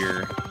go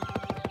here,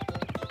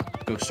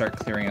 go start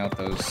clearing out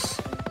the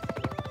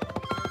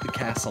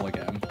castle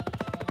again.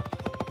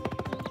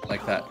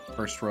 Like that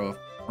first row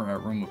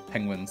of room of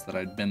penguins that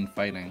I'd been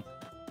fighting.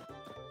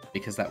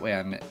 Because that way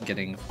I'm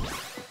getting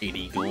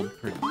 80 gold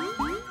per,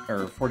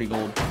 or 40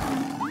 gold.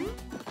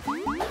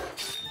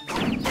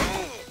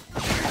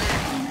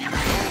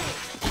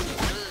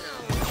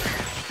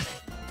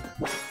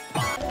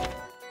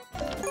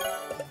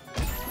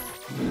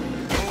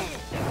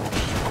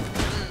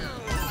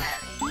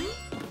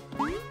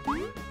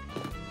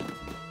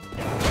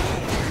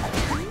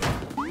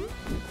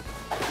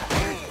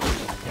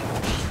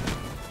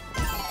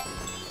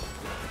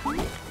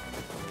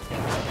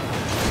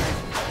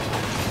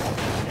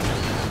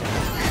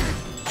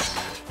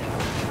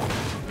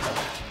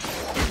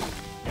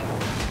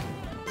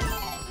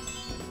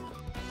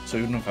 So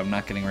even if I'm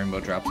not getting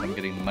rainbow drops, I'm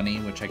getting money,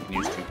 which I can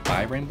use to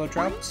buy rainbow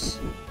drops.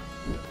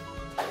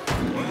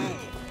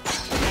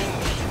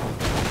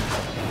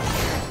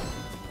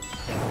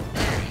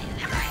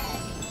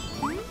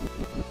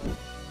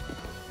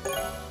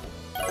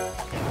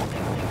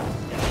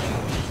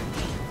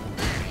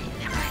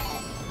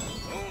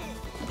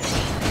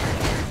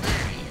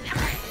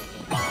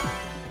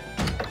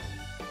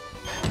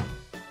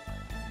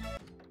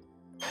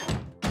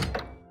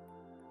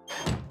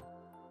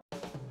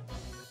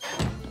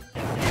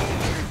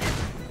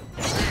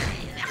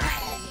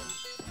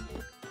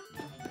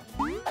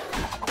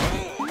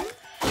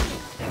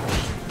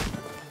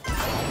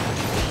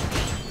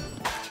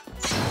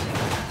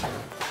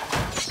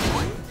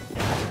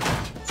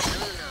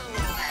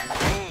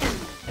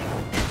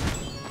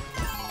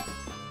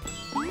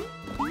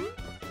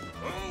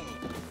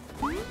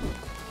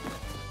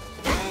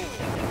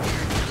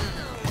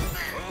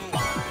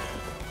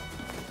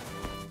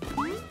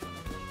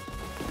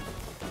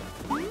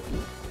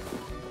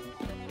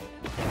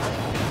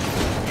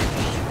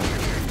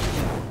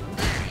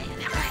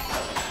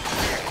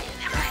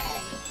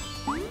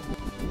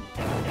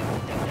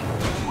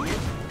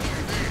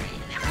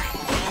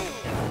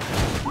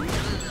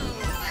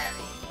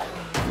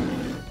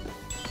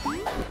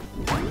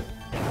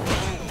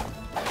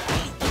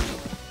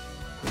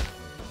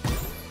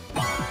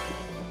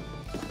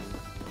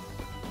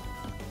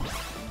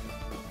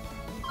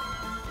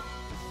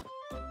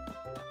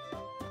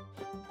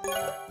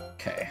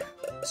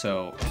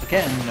 So,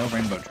 again, no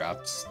rainbow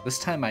drops. This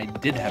time I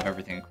did have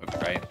everything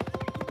equipped right.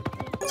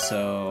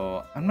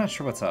 So, I'm not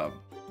sure what's up.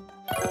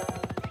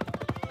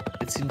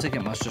 It seems like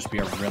it must just be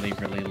a really,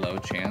 really low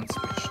chance,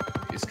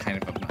 which is kind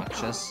of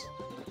obnoxious.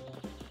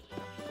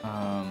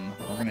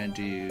 We're gonna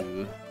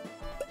do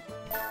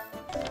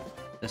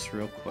this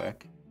real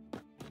quick.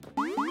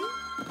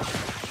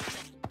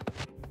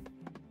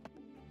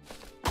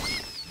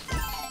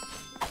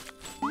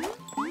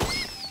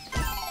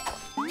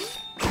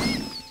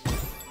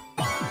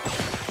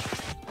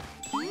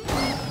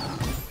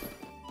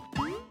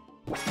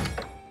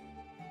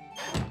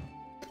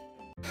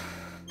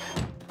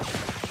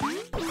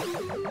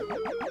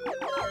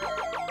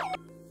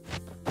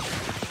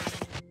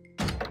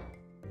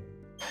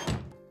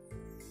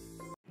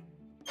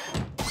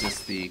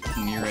 The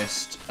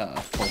nearest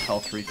full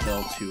health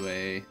refill to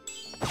a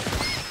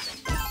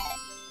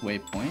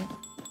waypoint.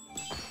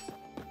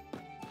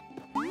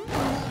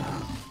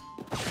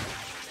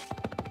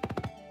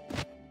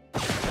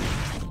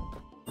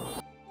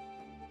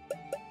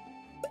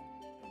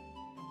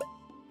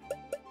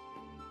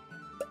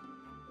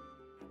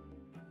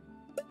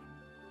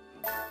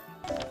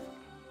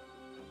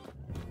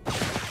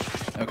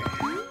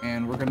 Okay,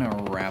 and we're gonna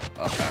wrap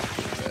up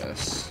after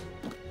this.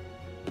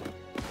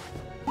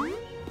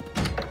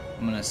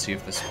 I'm gonna see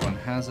if this one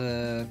has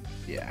a...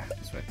 Yeah,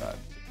 that's what I thought.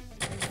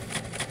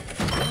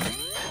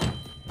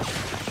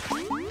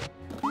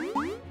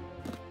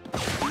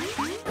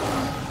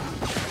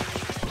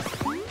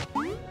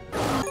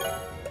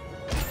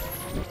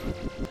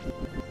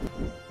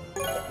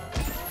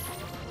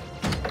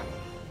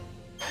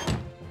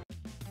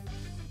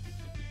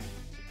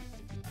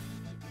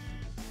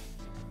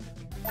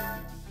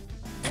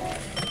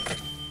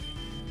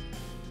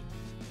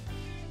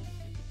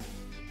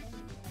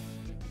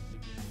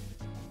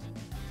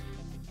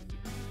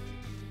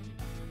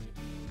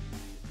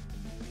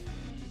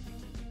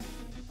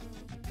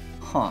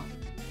 Huh.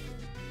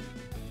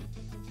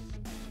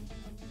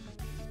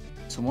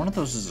 So one of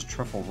those is a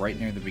truffle right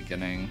near the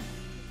beginning.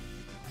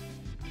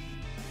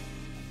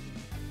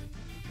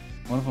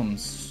 One of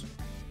them's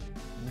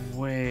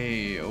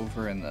way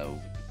over in the...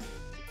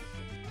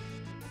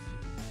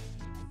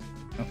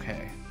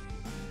 Okay.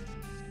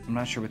 I'm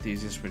not sure what the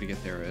easiest way to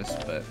get there is,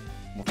 but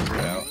we'll figure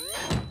it out.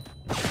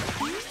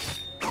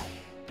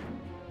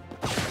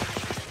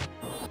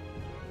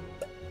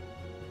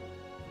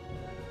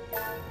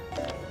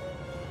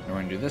 We're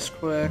gonna do this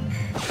quick, and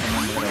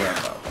then we're gonna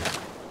wrap up.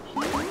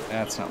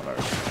 That's not what I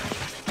was doing.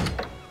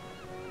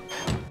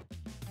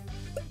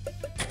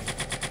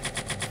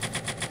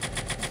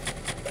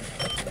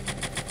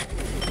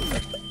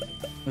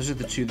 Those are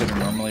the two that are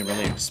normally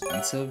really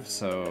expensive,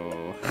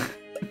 so...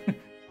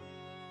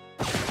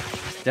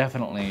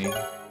 Definitely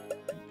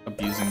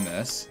abusing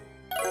this.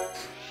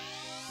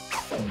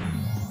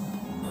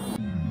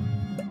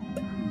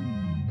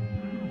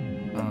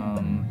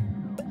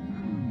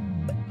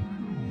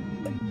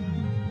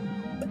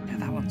 Yeah,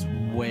 that one's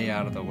way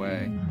out of the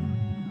way.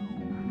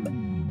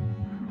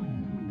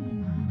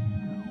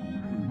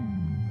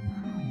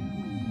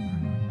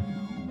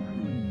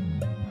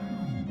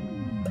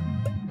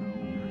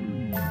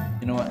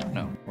 You know what?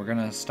 No, we're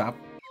gonna stop.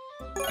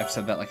 I've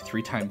said that like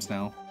 3 times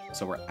now,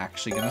 so we're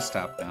actually gonna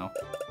stop now.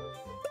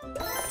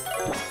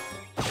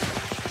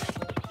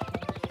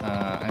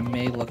 I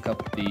may look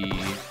up the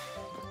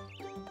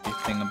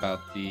thing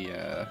about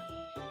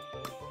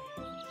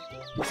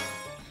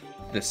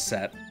this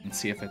set and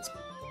see if it's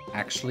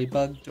actually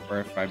bugged or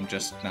if I'm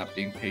just not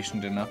being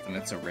patient enough and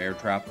it's a rare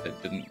drop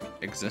that didn't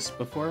exist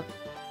before.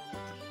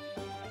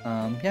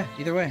 Yeah,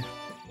 either way.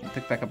 I'll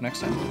pick back up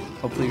next time.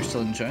 Hopefully you're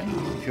still enjoying.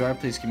 If you are,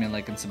 please give me a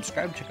like and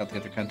subscribe. Check out the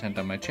other content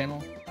on my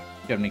channel.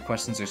 If you have any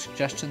questions or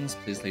suggestions,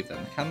 please leave them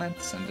in the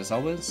comments. And as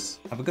always,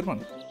 have a good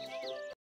one.